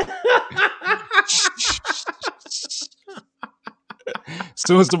people. As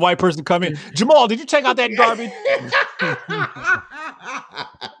soon as the white person come in, Jamal, did you take out that garbage?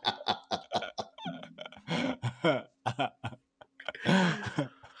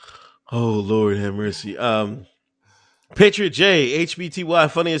 Oh, Lord have mercy. Patriot J,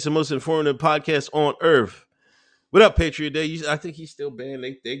 HBTY, funniest and most informative podcast on earth. What up, Patriot Day? I think he's still banned.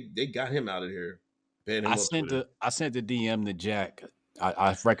 They got him out of here. I sent the DM to Jack.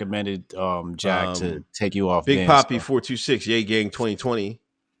 I recommended Jack to take you off. Big Poppy 426, Yay Gang 2020.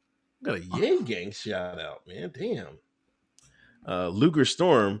 Got a Yay Gang shout out, man. Damn. Luger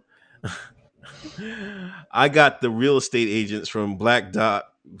Storm. I got the real estate agents from Black Dot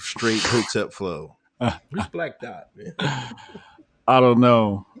straight Hotep Flow. Who's Black Dot, man? I don't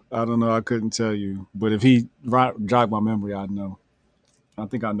know. I couldn't tell you. But if he jogged my memory, I'd know. I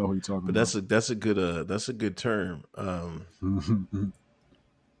think I know who you're talking about. But that's a good term.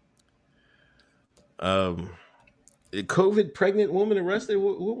 A COVID pregnant woman arrested.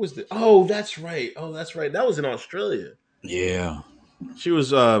 What was the? Oh, that's right. That was in Australia. Yeah. She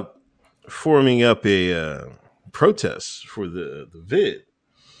was forming up a protest for the vid,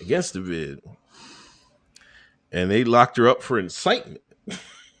 against the vid, and they locked her up for incitement.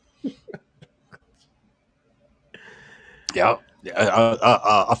 Yeah,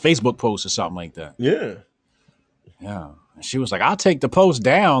 a Facebook post or something like that. Yeah. Yeah. And she was like, I'll take the post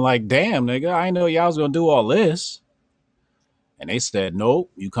down. Like, damn, nigga, I didn't know y'all was going to do all this. And they said, nope,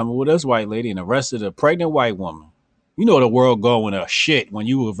 you coming with us, white lady, and arrested a pregnant white woman. You know the world going to shit when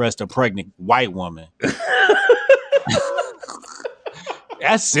you arrest a pregnant white woman.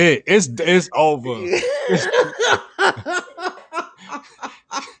 That's it. It's over.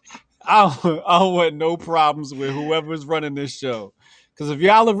 I don't want no problems with whoever's running this show. Because if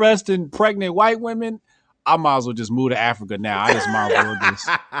y'all arresting pregnant white women, I might as well just move to Africa now. I just might as well just,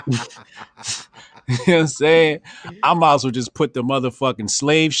 you know what I'm saying? I might as well just put the motherfucking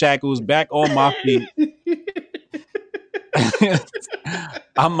slave shackles back on my feet.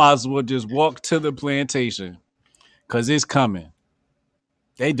 I might as well just walk to the plantation because it's coming.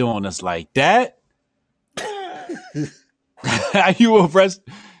 They doing us like that? How you arrest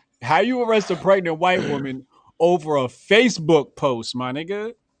a pregnant white woman over a Facebook post, my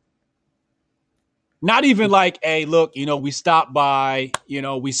nigga? Not even like, hey, look, we stopped by,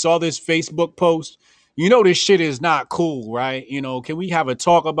 we saw this Facebook post. This shit is not cool, right? Can we have a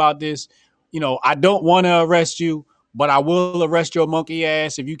talk about this? I don't want to arrest you, but I will arrest your monkey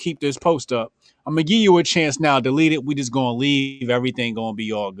ass if you keep this post up. I'm going to give you a chance now. Delete it. We just going to leave. Everything going to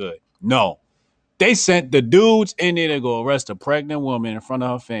be all good. No. They sent the dudes in there to go arrest a pregnant woman in front of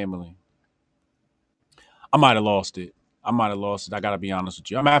her family. I might have lost it. I got to be honest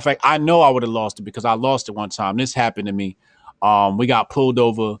with you. As a matter of fact, I know I would have lost it because I lost it one time. This happened to me. We got pulled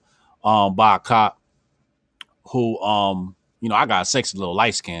over by a cop who, I got a sexy little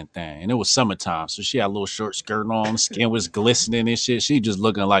light skin thing. And it was summertime. So she had a little short skirt on. Skin was glistening and shit. She just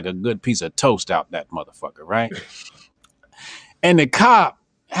looking like a good piece of toast out that motherfucker, right? And the cop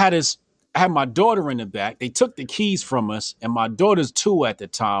had my daughter in the back. They took the keys from us, and my daughter's 2 at the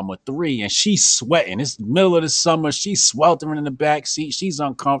time, or 3, and she's sweating. It's the middle of the summer. She's sweltering in the back seat. She's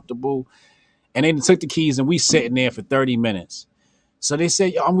uncomfortable. And they took the keys, and we sitting there for 30 minutes. So they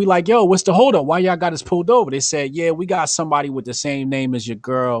said, and we like, yo, what's the holdup? Why y'all got us pulled over? They said, yeah, we got somebody with the same name as your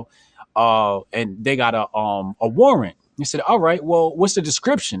girl, and they got a warrant. They said, all right, well, what's the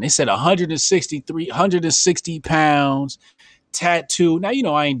description? They said 160 pounds. Tattoo. Now,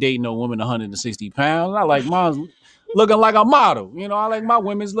 I ain't dating no woman 160 pounds. I like mine looking like a model. I like my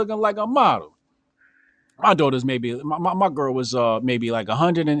women's looking like a model. My daughter's my girl was maybe like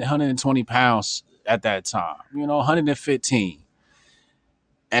 100 and 120 pounds at that time, 115.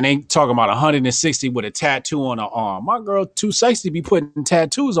 And they talking about 160 with a tattoo on her arm. My girl too sexy to be putting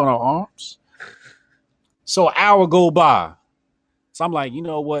tattoos on her arms. So an hour go by. So I'm like, you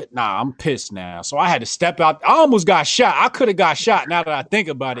know what? Nah, I'm pissed now. So I had to step out. I almost got shot. I could have got shot now that I think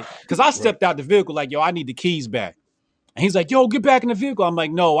about it. Because I stepped out the vehicle like, yo, I need the keys back. And he's like, yo, get back in the vehicle. I'm like,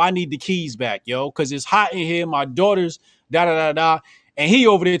 no, I need the keys back, yo. Because it's hot in here. My daughter's da-da-da-da. And he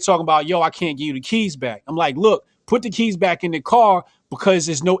over there talking about, yo, I can't give you the keys back. I'm like, look, put the keys back in the car because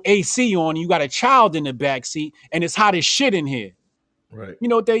there's no AC on. You got a child in the back seat. And it's hot as shit in here. Right. You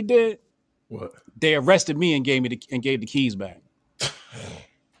know what they did? What? They arrested me and gave the keys back.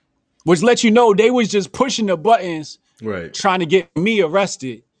 Which lets you know they was just pushing the buttons, right, trying to get me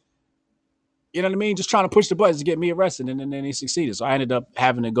arrested. You know what I mean? Just trying to push the buttons to get me arrested, and then they succeeded. So I ended up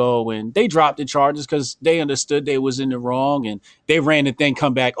having to go, and they dropped the charges because they understood they was in the wrong, and they ran the thing,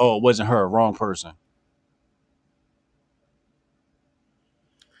 come back, oh, it wasn't her, wrong person.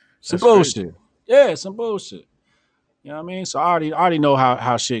 Some bullshit. Crazy. Yeah, some bullshit. You know what I mean? So I already know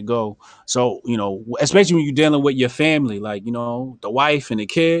how shit go. So, especially when you're dealing with your family, like, the wife and the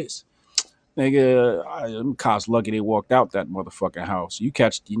kids, nigga, cops lucky they walked out that motherfucking house. You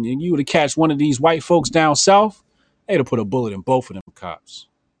would have catch one of these white folks down south, they'd have put a bullet in both of them cops.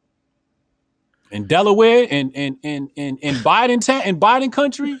 In Delaware and in Biden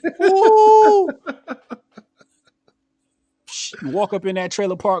country, woo, you walk up in that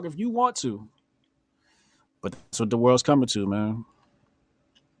trailer park if you want to. But that's what the world's coming to, man.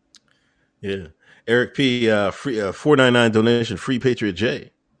 Yeah. Eric P, free $4.99 donation, free Patriot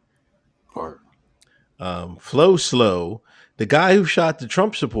J. Flow Slow, the guy who shot the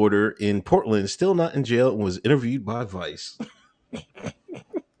Trump supporter in Portland is still not in jail and was interviewed by Vice.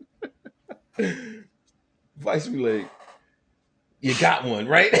 Vice be like, you got one,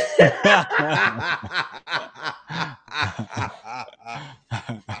 right?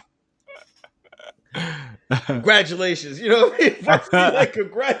 Congratulations. You know what I mean? Vice be like,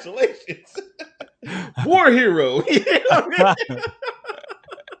 congratulations. War hero. You know what I mean?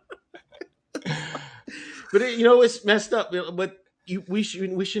 But it's messed up. But we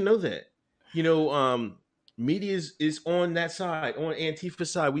should know that. Media is on that side, on Antifa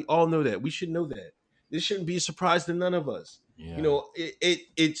side. We all know that. We should know that. This shouldn't be a surprise to none of us. Yeah.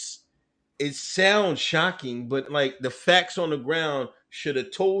 It sounds shocking, but like the facts on the ground should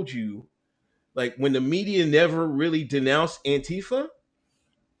have told you. Like when the media never really denounced Antifa,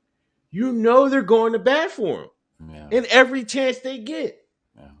 they're going to bat for them, and every chance they get.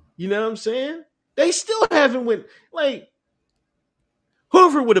 Yeah. You know what I'm saying? They still haven't went. Like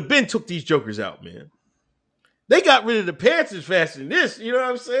whoever would have been took these jokers out, man. They got rid of the Panthers faster than this. You know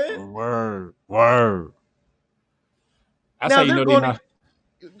what I'm saying? Word. That's now how you know they're not.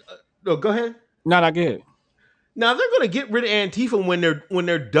 No, go ahead. No, not good. Now they're going to get rid of Antifa when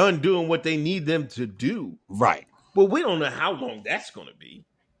they're done doing what they need them to do. Right. But we don't know how long that's going to be.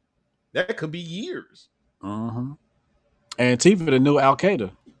 That could be years. Mm-hmm. Antifa, the new Al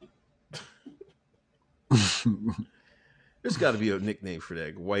Qaeda. There's got to be a nickname for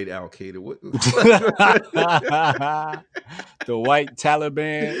that. White Al Qaeda. The white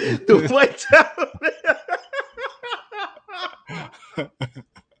Taliban. The white Taliban.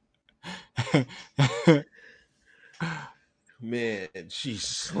 Man,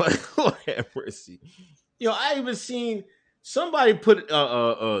 Jesus, Lord have mercy. I even seen somebody put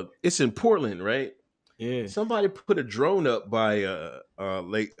it's in Portland, right? Yeah. Somebody put a drone up by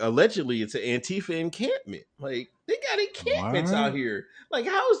like allegedly it's an Antifa encampment. Like they got encampments out here. Like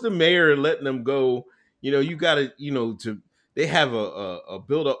how is the mayor letting them go? You gotta, they have a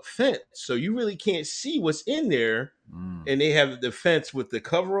built up fence, so you really can't see what's in there. And they have the fence with the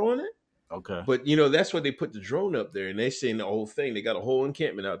cover on it. Okay. But that's why they put the drone up there, and they saying the whole thing. They got a whole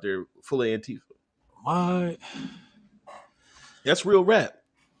encampment out there full of Antifa. What? That's real rap.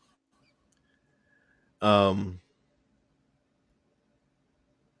 Monique,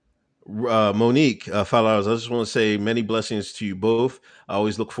 $5. I just want to say many blessings to you both. I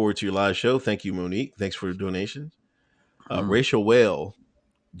always look forward to your live show. Thank you, Monique. Thanks for the donations. Rachel Whale,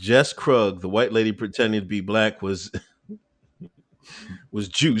 Jess Krug, the white lady pretending to be black was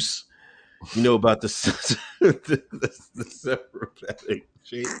juice. About the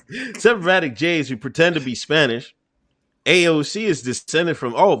separatic Jays who pretend to be Spanish. AOC is descended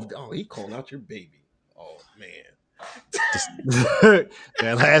from he called out your baby. Oh man.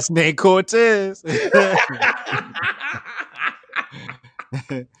 That last name Cortez.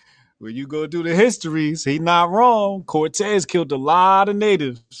 When you go do the histories, he's not wrong. Cortez killed a lot of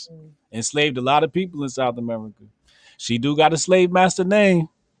natives, enslaved a lot of people in South America. She do got a slave master name.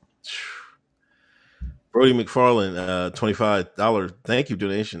 Brody McFarland, $25. Thank you,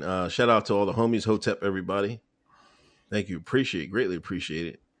 donation. Shout out to all the homies, Hotep, everybody. Thank you. Greatly appreciate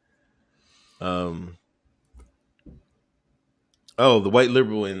it. The white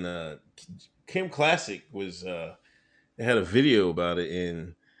liberal in Kim Classic was they had a video about it,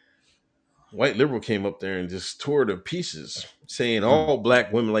 and white liberal came up there and just tore to pieces, saying all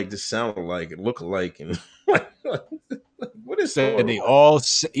black women like this sound alike and look alike, and what is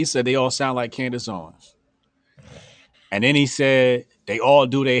that? He said they all sound like Candace Owens. And then he said they all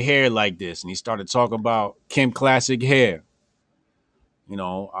do their hair like this. And he started talking about Kim Classic hair.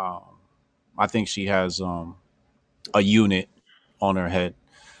 I think she has a unit on her head.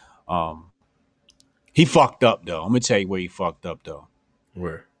 He fucked up, though. I'm going to tell you where he fucked up, though.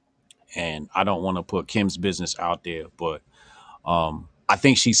 Where? And I don't want to put Kim's business out there, but I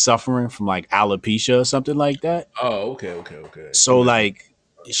think she's suffering from like alopecia or something like that. Oh, okay. So like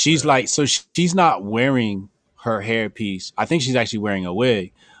she's not wearing her hairpiece. I think she's actually wearing a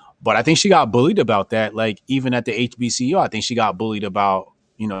wig, but I think she got bullied about that. Like even at the HBCU, I think she got bullied about,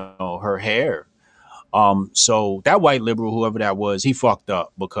 her hair. So that white liberal, whoever that was, he fucked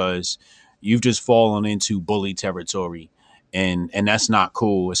up because you've just fallen into bully territory, and that's not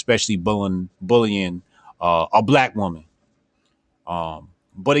cool, especially bullying a black woman.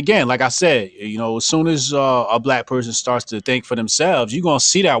 But again, like I said, as soon as a black person starts to think for themselves, you're going to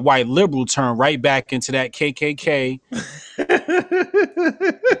see that white liberal turn right back into that KKK.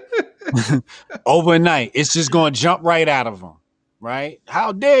 Overnight. It's just going to jump right out of them, right?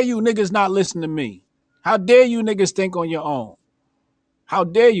 How dare you niggas not listen to me? How dare you niggas think on your own? How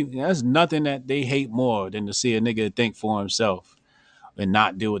dare you? There's nothing that they hate more than to see a nigga think for himself and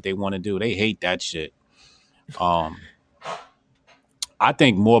not do what they want to do. They hate that shit. I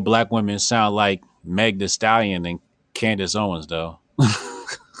think more black women sound like Meg Thee Stallion than Candace Owens, though.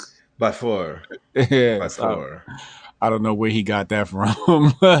 By far. Yeah, By far. I don't know where he got that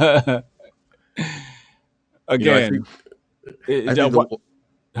from. Again. I think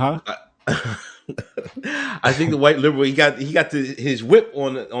huh? I think the white liberal he got his whip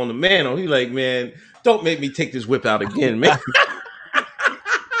on the mantle. He like, man, don't make me take this whip out again, man.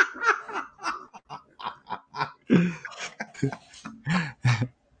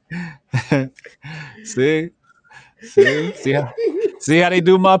 See how they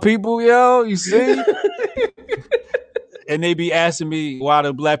do my people, yo. You see, and they be asking me why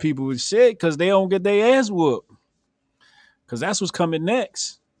the black people is shit because they don't get their ass whooped. Because that's what's coming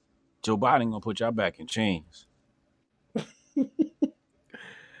next. Joe Biden gonna put y'all back in chains.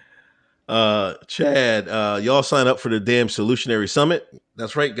 Chad, y'all sign up for the damn Solutionary Summit.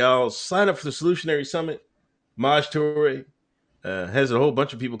 That's right, gals. Sign up for the Solutionary Summit. Maj Toure has a whole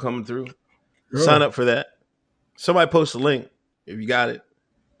bunch of people coming through. Yeah. Sign up for that. Somebody post a link if you got it.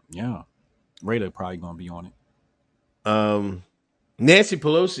 Yeah. Rita probably gonna be on it. Nancy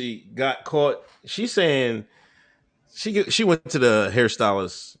Pelosi got caught. She's saying she went to the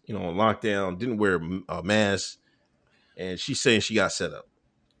hairstylist, on lockdown, didn't wear a mask, and she's saying she got set up.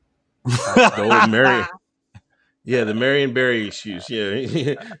 The old Mary, the Marion Barry excuse. Yeah,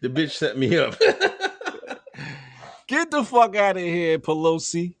 the bitch set me up. Get the fuck out of here,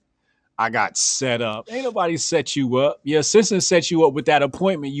 Pelosi. I got set up. Ain't nobody set you up. Your assistant set you up with that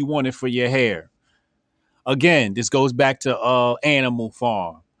appointment you wanted for your hair. Again, this goes back to Animal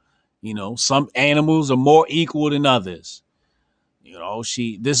Farm. Some animals are more equal than others.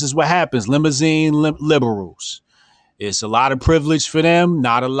 This is what happens. Limousine liberals. It's a lot of privilege for them,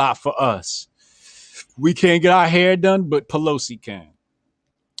 not a lot for us. We can't get our hair done, but Pelosi can.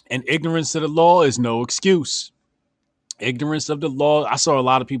 And ignorance of the law is no excuse. Ignorance of the law. I saw a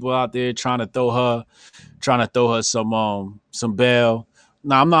lot of people out there trying to throw her some bail.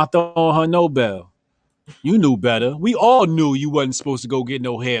 No, I'm not throwing her no bail. You knew better. We all knew you wasn't supposed to go get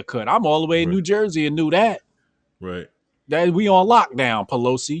no haircut. I'm all the way in New Jersey and knew that. Right. That we on lockdown,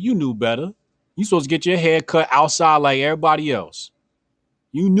 Pelosi. You knew better. You supposed to get your hair cut outside like everybody else.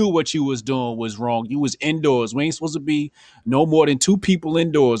 You knew what you was doing was wrong. You was indoors. We ain't supposed to be no more than 2 people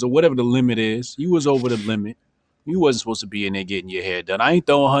indoors or whatever the limit is. You was over the limit. You wasn't supposed to be in there getting your hair done. I ain't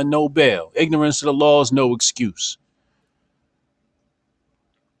throwing her no bail. Ignorance of the law is no excuse.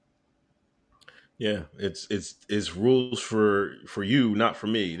 Yeah, it's rules for you, not for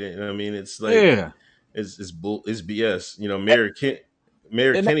me. I mean, it's like it's BS.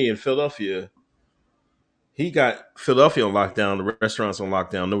 Mayor Kenny in Philadelphia, he got Philadelphia on lockdown, the restaurants on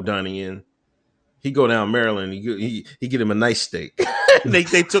lockdown, no dining in. He go down Maryland, he get him a nice steak. they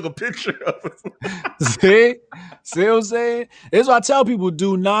took a picture of it. See what I'm saying? That's why I tell people,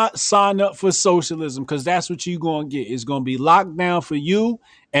 do not sign up for socialism, because that's what you're going to get. It's going to be lockdown for you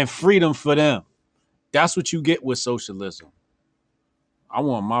and freedom for them. That's what you get with socialism. I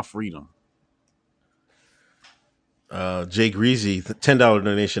want my freedom. Jay Greasy, $10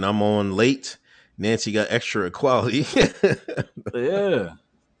 donation. I'm on late. Nancy got extra equality.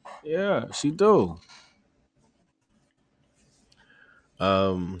 Yeah, she do.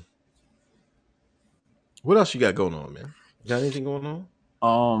 What else you got going on, man? You got anything going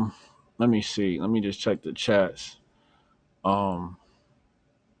on? Let me see. Let me just check the chats.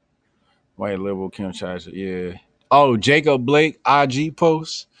 White liberal Kim Chaz, yeah. Oh, Jacob Blake IG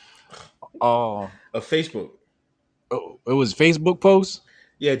post. A Facebook. Oh, it was Facebook post.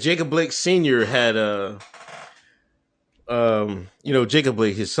 Yeah, Jacob Blake Sr. had Jacob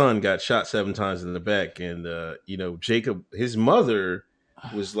Blake, his son got shot 7 times in the back, and Jacob, his mother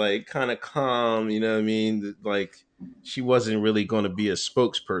was like kind of calm, you know what I mean? Like she wasn't really going to be a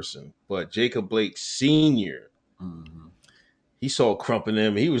spokesperson, but Jacob Blake Sr. He saw Crump in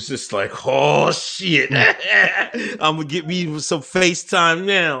him. He was just like, oh shit, I'm gonna get me some FaceTime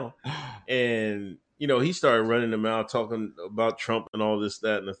now, and he started running them out, talking about Trump and all this,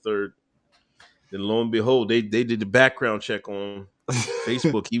 that, and the third. Then lo and behold, they did the background check on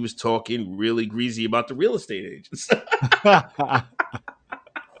Facebook. He was talking really greasy about the real estate agents.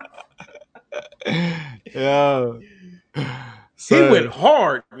 Yeah. He went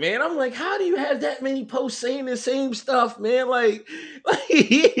hard, man. I'm like, how do you have that many posts saying the same stuff, man? Like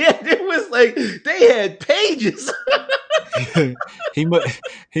it was like they had pages.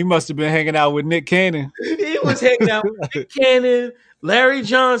 He must have been hanging out with Nick Cannon. He was hanging out with Nick Cannon, Larry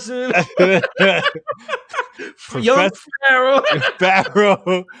Johnson, Young Farrell,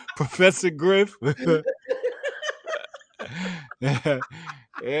 Professor Griff.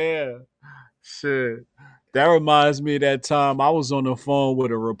 Yeah. Shit. That reminds me of that time I was on the phone with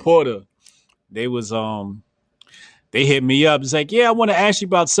a reporter. They hit me up. It's like, yeah, I want to ask you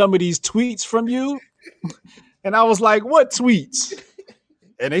about some of these tweets from you. And I was like, what tweets?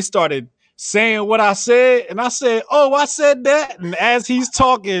 And they started saying what I said. And I said, oh, I said that. And as he's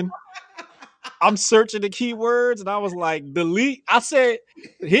talking, I'm searching the keywords and I was like, delete. I said,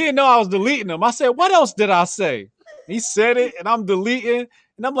 he didn't know I was deleting them. I said, what else did I say? He said it and I'm deleting.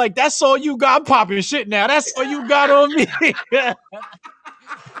 And I'm like, that's all you got. I'm popping shit now. That's all you got on me.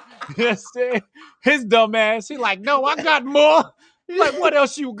 Yes, his dumb ass. He like, no, I got more. He's like, what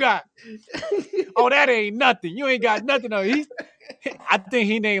else you got? Oh, that ain't nothing. You ain't got nothing. No, I think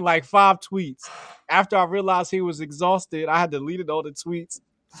he named like 5 tweets. After I realized he was exhausted, I had deleted all the tweets.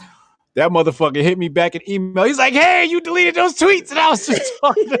 That motherfucker hit me back in email. He's like, hey, you deleted those tweets. And I was just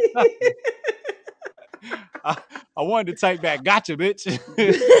talking about I wanted to type back, gotcha, bitch.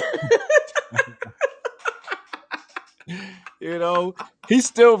 You know, he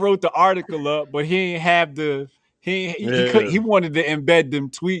still wrote the article up, but he ain't have the he wanted to embed them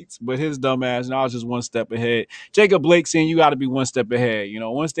tweets, but his dumb ass, and I was just one step ahead. Jacob Blake saying you got to be one step ahead. You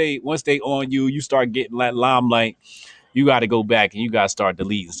know, once they on you, you start getting that limelight, you got to go back and you got to start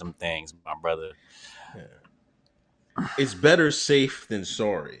deleting some things, my brother. Yeah. It's better safe than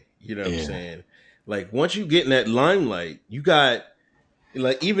sorry. You know what I'm saying? Like once you get in that limelight, you got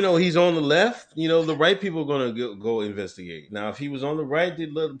like even though he's on the left, you know the right people are gonna go investigate. Now, if he was on the right,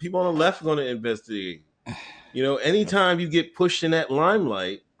 the people on the left are gonna investigate. You know, anytime you get pushed in that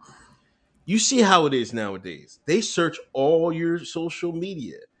limelight, you see how it is nowadays. They search all your social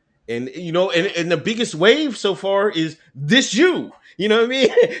media. And, you know, and the biggest wave so far is this you. You know what I mean?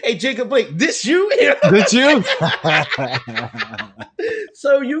 Hey, Jacob Blake, this you? This you?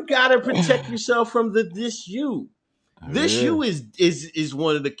 So you got to protect yourself from this you. This you is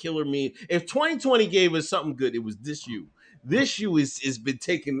one of the killer memes. If 2020 gave us something good, it was this you. This you is been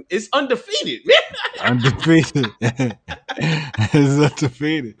taken. It's undefeated. Undefeated. It's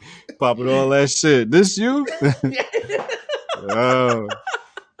undefeated. Popping all that shit. This you? Oh.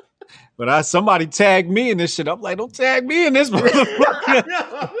 But somebody tagged me in this shit. I'm like, don't tag me in this motherfucker.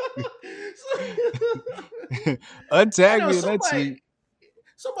 Untag me in that tweet.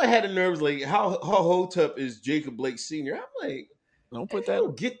 Somebody had the nerves like, how Hotep is Jacob Blake Sr.? I'm like, don't put that.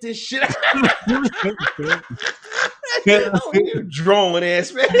 Don't get this shit out. Drawing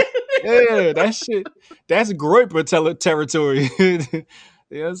ass, man. Yeah, that shit. That's Groiper territory. You know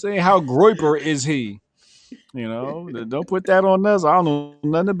what I'm saying? How Groiper is he? You know, don't put that on us. I don't know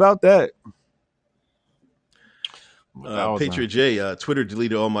nothing about that. Patriot J, Twitter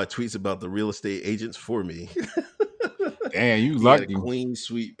deleted all my tweets about the real estate agents for me. Damn, you lucky. Queen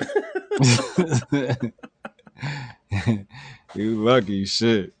sweep. You lucky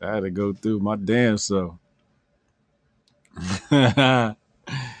shit. I had to go through my damn self. But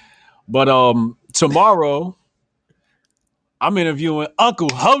tomorrow I'm interviewing Uncle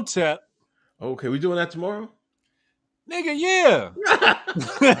Hotep. Okay, we doing that tomorrow? Nigga, yeah.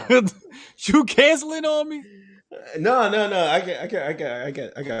 You canceling on me? No. I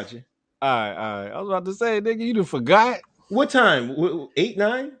got you. All right. I was about to say, nigga, you done forgot. What time? 8,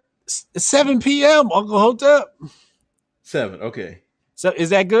 9? 7 p.m. Uncle Hotep. 7. Okay. So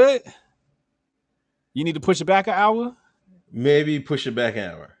is that good? You need to push it back an hour? Maybe push it back an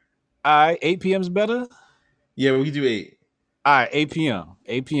hour. All right. 8 p.m. is better? Yeah, we can do 8. All right. 8 p.m.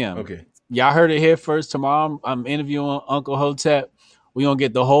 8 p.m. Okay. Y'all heard it here first. Tomorrow I'm interviewing Uncle Hotep. We're going to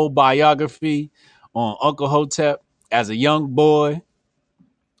get the whole biography on Uncle Hotep as a young boy,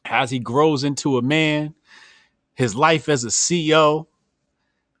 as he grows into a man, his life as a CEO,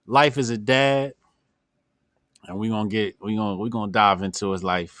 life as a dad. And we're gonna dive into his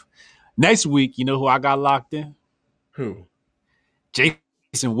life. Next week, you know who I got locked in? Who?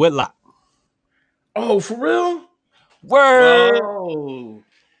 Jason Whitlock. Oh, for real? Word.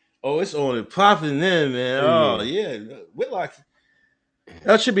 Oh, it's on and popping then, man. Oh, yeah. Whitlock.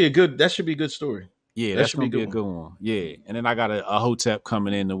 That should be a good story. Yeah, that's gonna be a good one. Yeah, and then I got a Hotep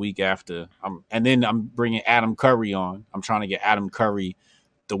coming in the week after. And then I'm bringing Adam Curry on. I'm trying to get Adam Curry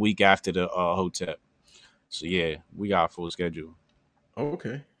the week after the Hotep. So yeah, we got a full schedule. Oh,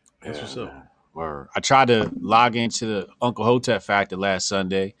 okay, that's what's up. Word. I tried to log into the Uncle Hotep Factor last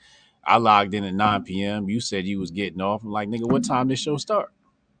Sunday. I logged in at 9 p.m. You said you was getting off. I'm like, nigga, what time this show start?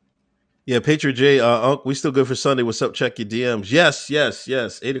 Yeah, Patriot J, Unc, we still good for Sunday. What's up? Check your DMs.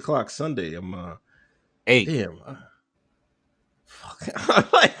 Yes. 8 o'clock Sunday. I'm 8. Damn. Fuck.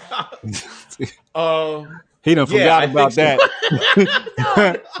 He done forgot about that.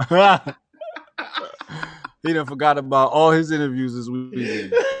 He done forgot about all his interviews this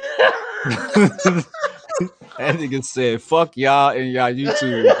weekend. That nigga said, fuck y'all and y'all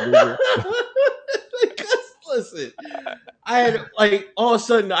YouTube. Listen, I had like all of a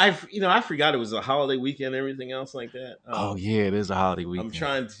sudden I forgot it was a holiday weekend and everything else like that. Oh yeah, it is a holiday weekend. I'm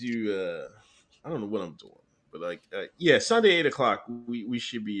trying to I don't know what I'm doing, but like Sunday 8 o'clock we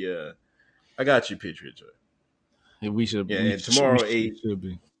should be I I got you, Patriot Joy. And we should. Yeah, we and tomorrow we 8 should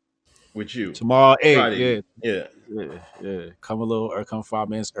be with you. tomorrow 8. Friday. Yeah. Yeah. Come 5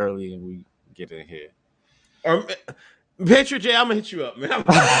 minutes early, and we get in here. Or Patriot J, I'm gonna hit you up, man.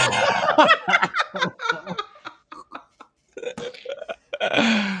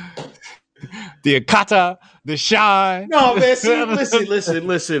 The Akata, the Shine. No, man. See,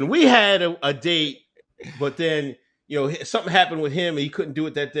 listen. We had a date, but then something happened with him, and he couldn't do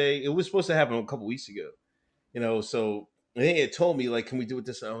it that day. It was supposed to happen a couple weeks ago. So they had told me like, "Can we do it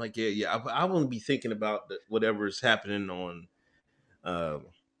this?" I'm like, "Yeah." I won't be thinking about whatever's happening on,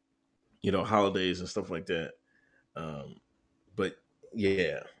 holidays and stuff like that. But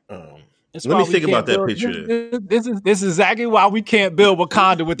yeah. That's Let why me think we about can't that build- picture. This is exactly why we can't build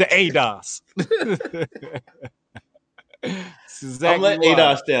Wakanda with the ADOS. This is I'm exactly letting why.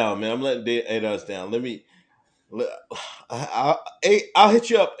 ADOS down, man. I'm letting ADOS down. I'll hit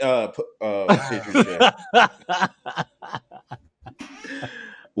you up, Patriot J.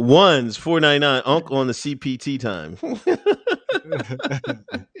 One's $4.99. Unc on the CPT time.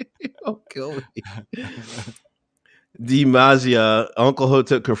 Oh, kill me. DiMaggio, Uncle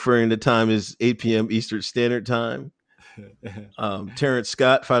Hotep confirming the time is 8 p.m. Eastern Standard Time. Terrence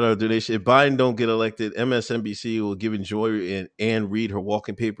Scott, $5 donation. If Biden don't get elected, MSNBC will give Joy and read her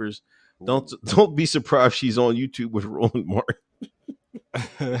walking papers. Don't be surprised she's on YouTube with Roland Martin.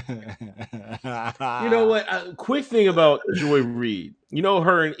 You know what? Quick thing about Joy Reid.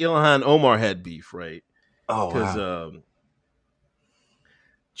 Her and Ilhan Omar had beef, right? Oh, Because wow.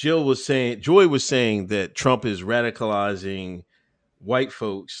 Joy was saying that Trump is radicalizing white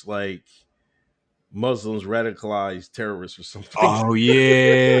folks like Muslims radicalize terrorists or something. Oh,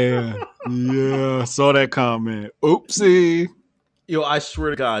 yeah. Yeah. Saw that comment. Oopsie. I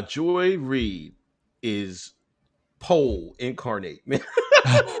swear to God, Joy Reid is pole incarnate, man.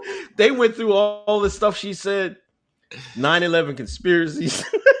 They went through all the stuff she said. 9/11 conspiracies.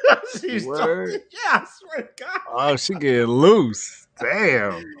 She's Word. I swear to God. Oh, she getting loose.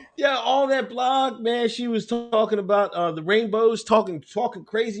 Damn. Yeah, all that blog, man. She was talking about the rainbows, talking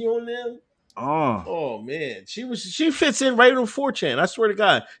crazy on them. Oh man, she fits in right on 4chan. I swear to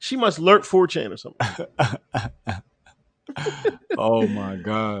God, she must lurk 4chan or something. Oh my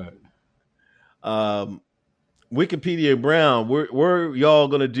God. Wikipedia Brown, what y'all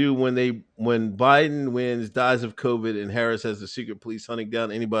gonna do when Biden wins, dies of COVID, and Harris has the secret police hunting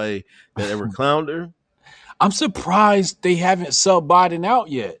down anybody that ever clowned her? I'm surprised they haven't subbed Biden out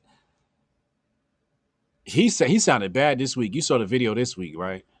yet. He sounded bad this week. You saw the video this week,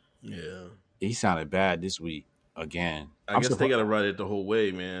 right? Yeah. He sounded bad this week again. I guess they got to ride it the whole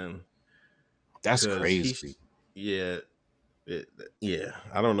way, man. That's crazy. Yeah. I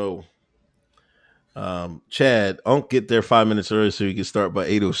don't know. Chad, Unc get there 5 minutes early so he can start by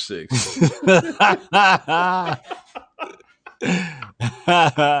 8:06.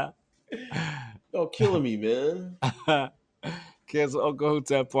 Oh, killing me, man. Cancel Uncle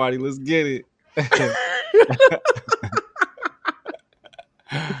Hotep party. Let's get it.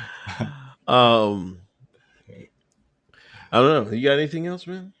 I don't know. You got anything else,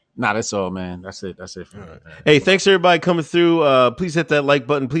 man? Nah, that's all, man. That's it. That's it for me. Right. Hey, thanks everybody coming through. Please hit that like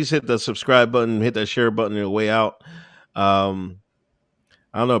button. Please hit the subscribe button. Hit that share button on the way out. I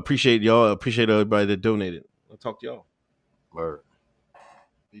don't know. Appreciate y'all. Appreciate everybody that donated. I'll talk to y'all. Word.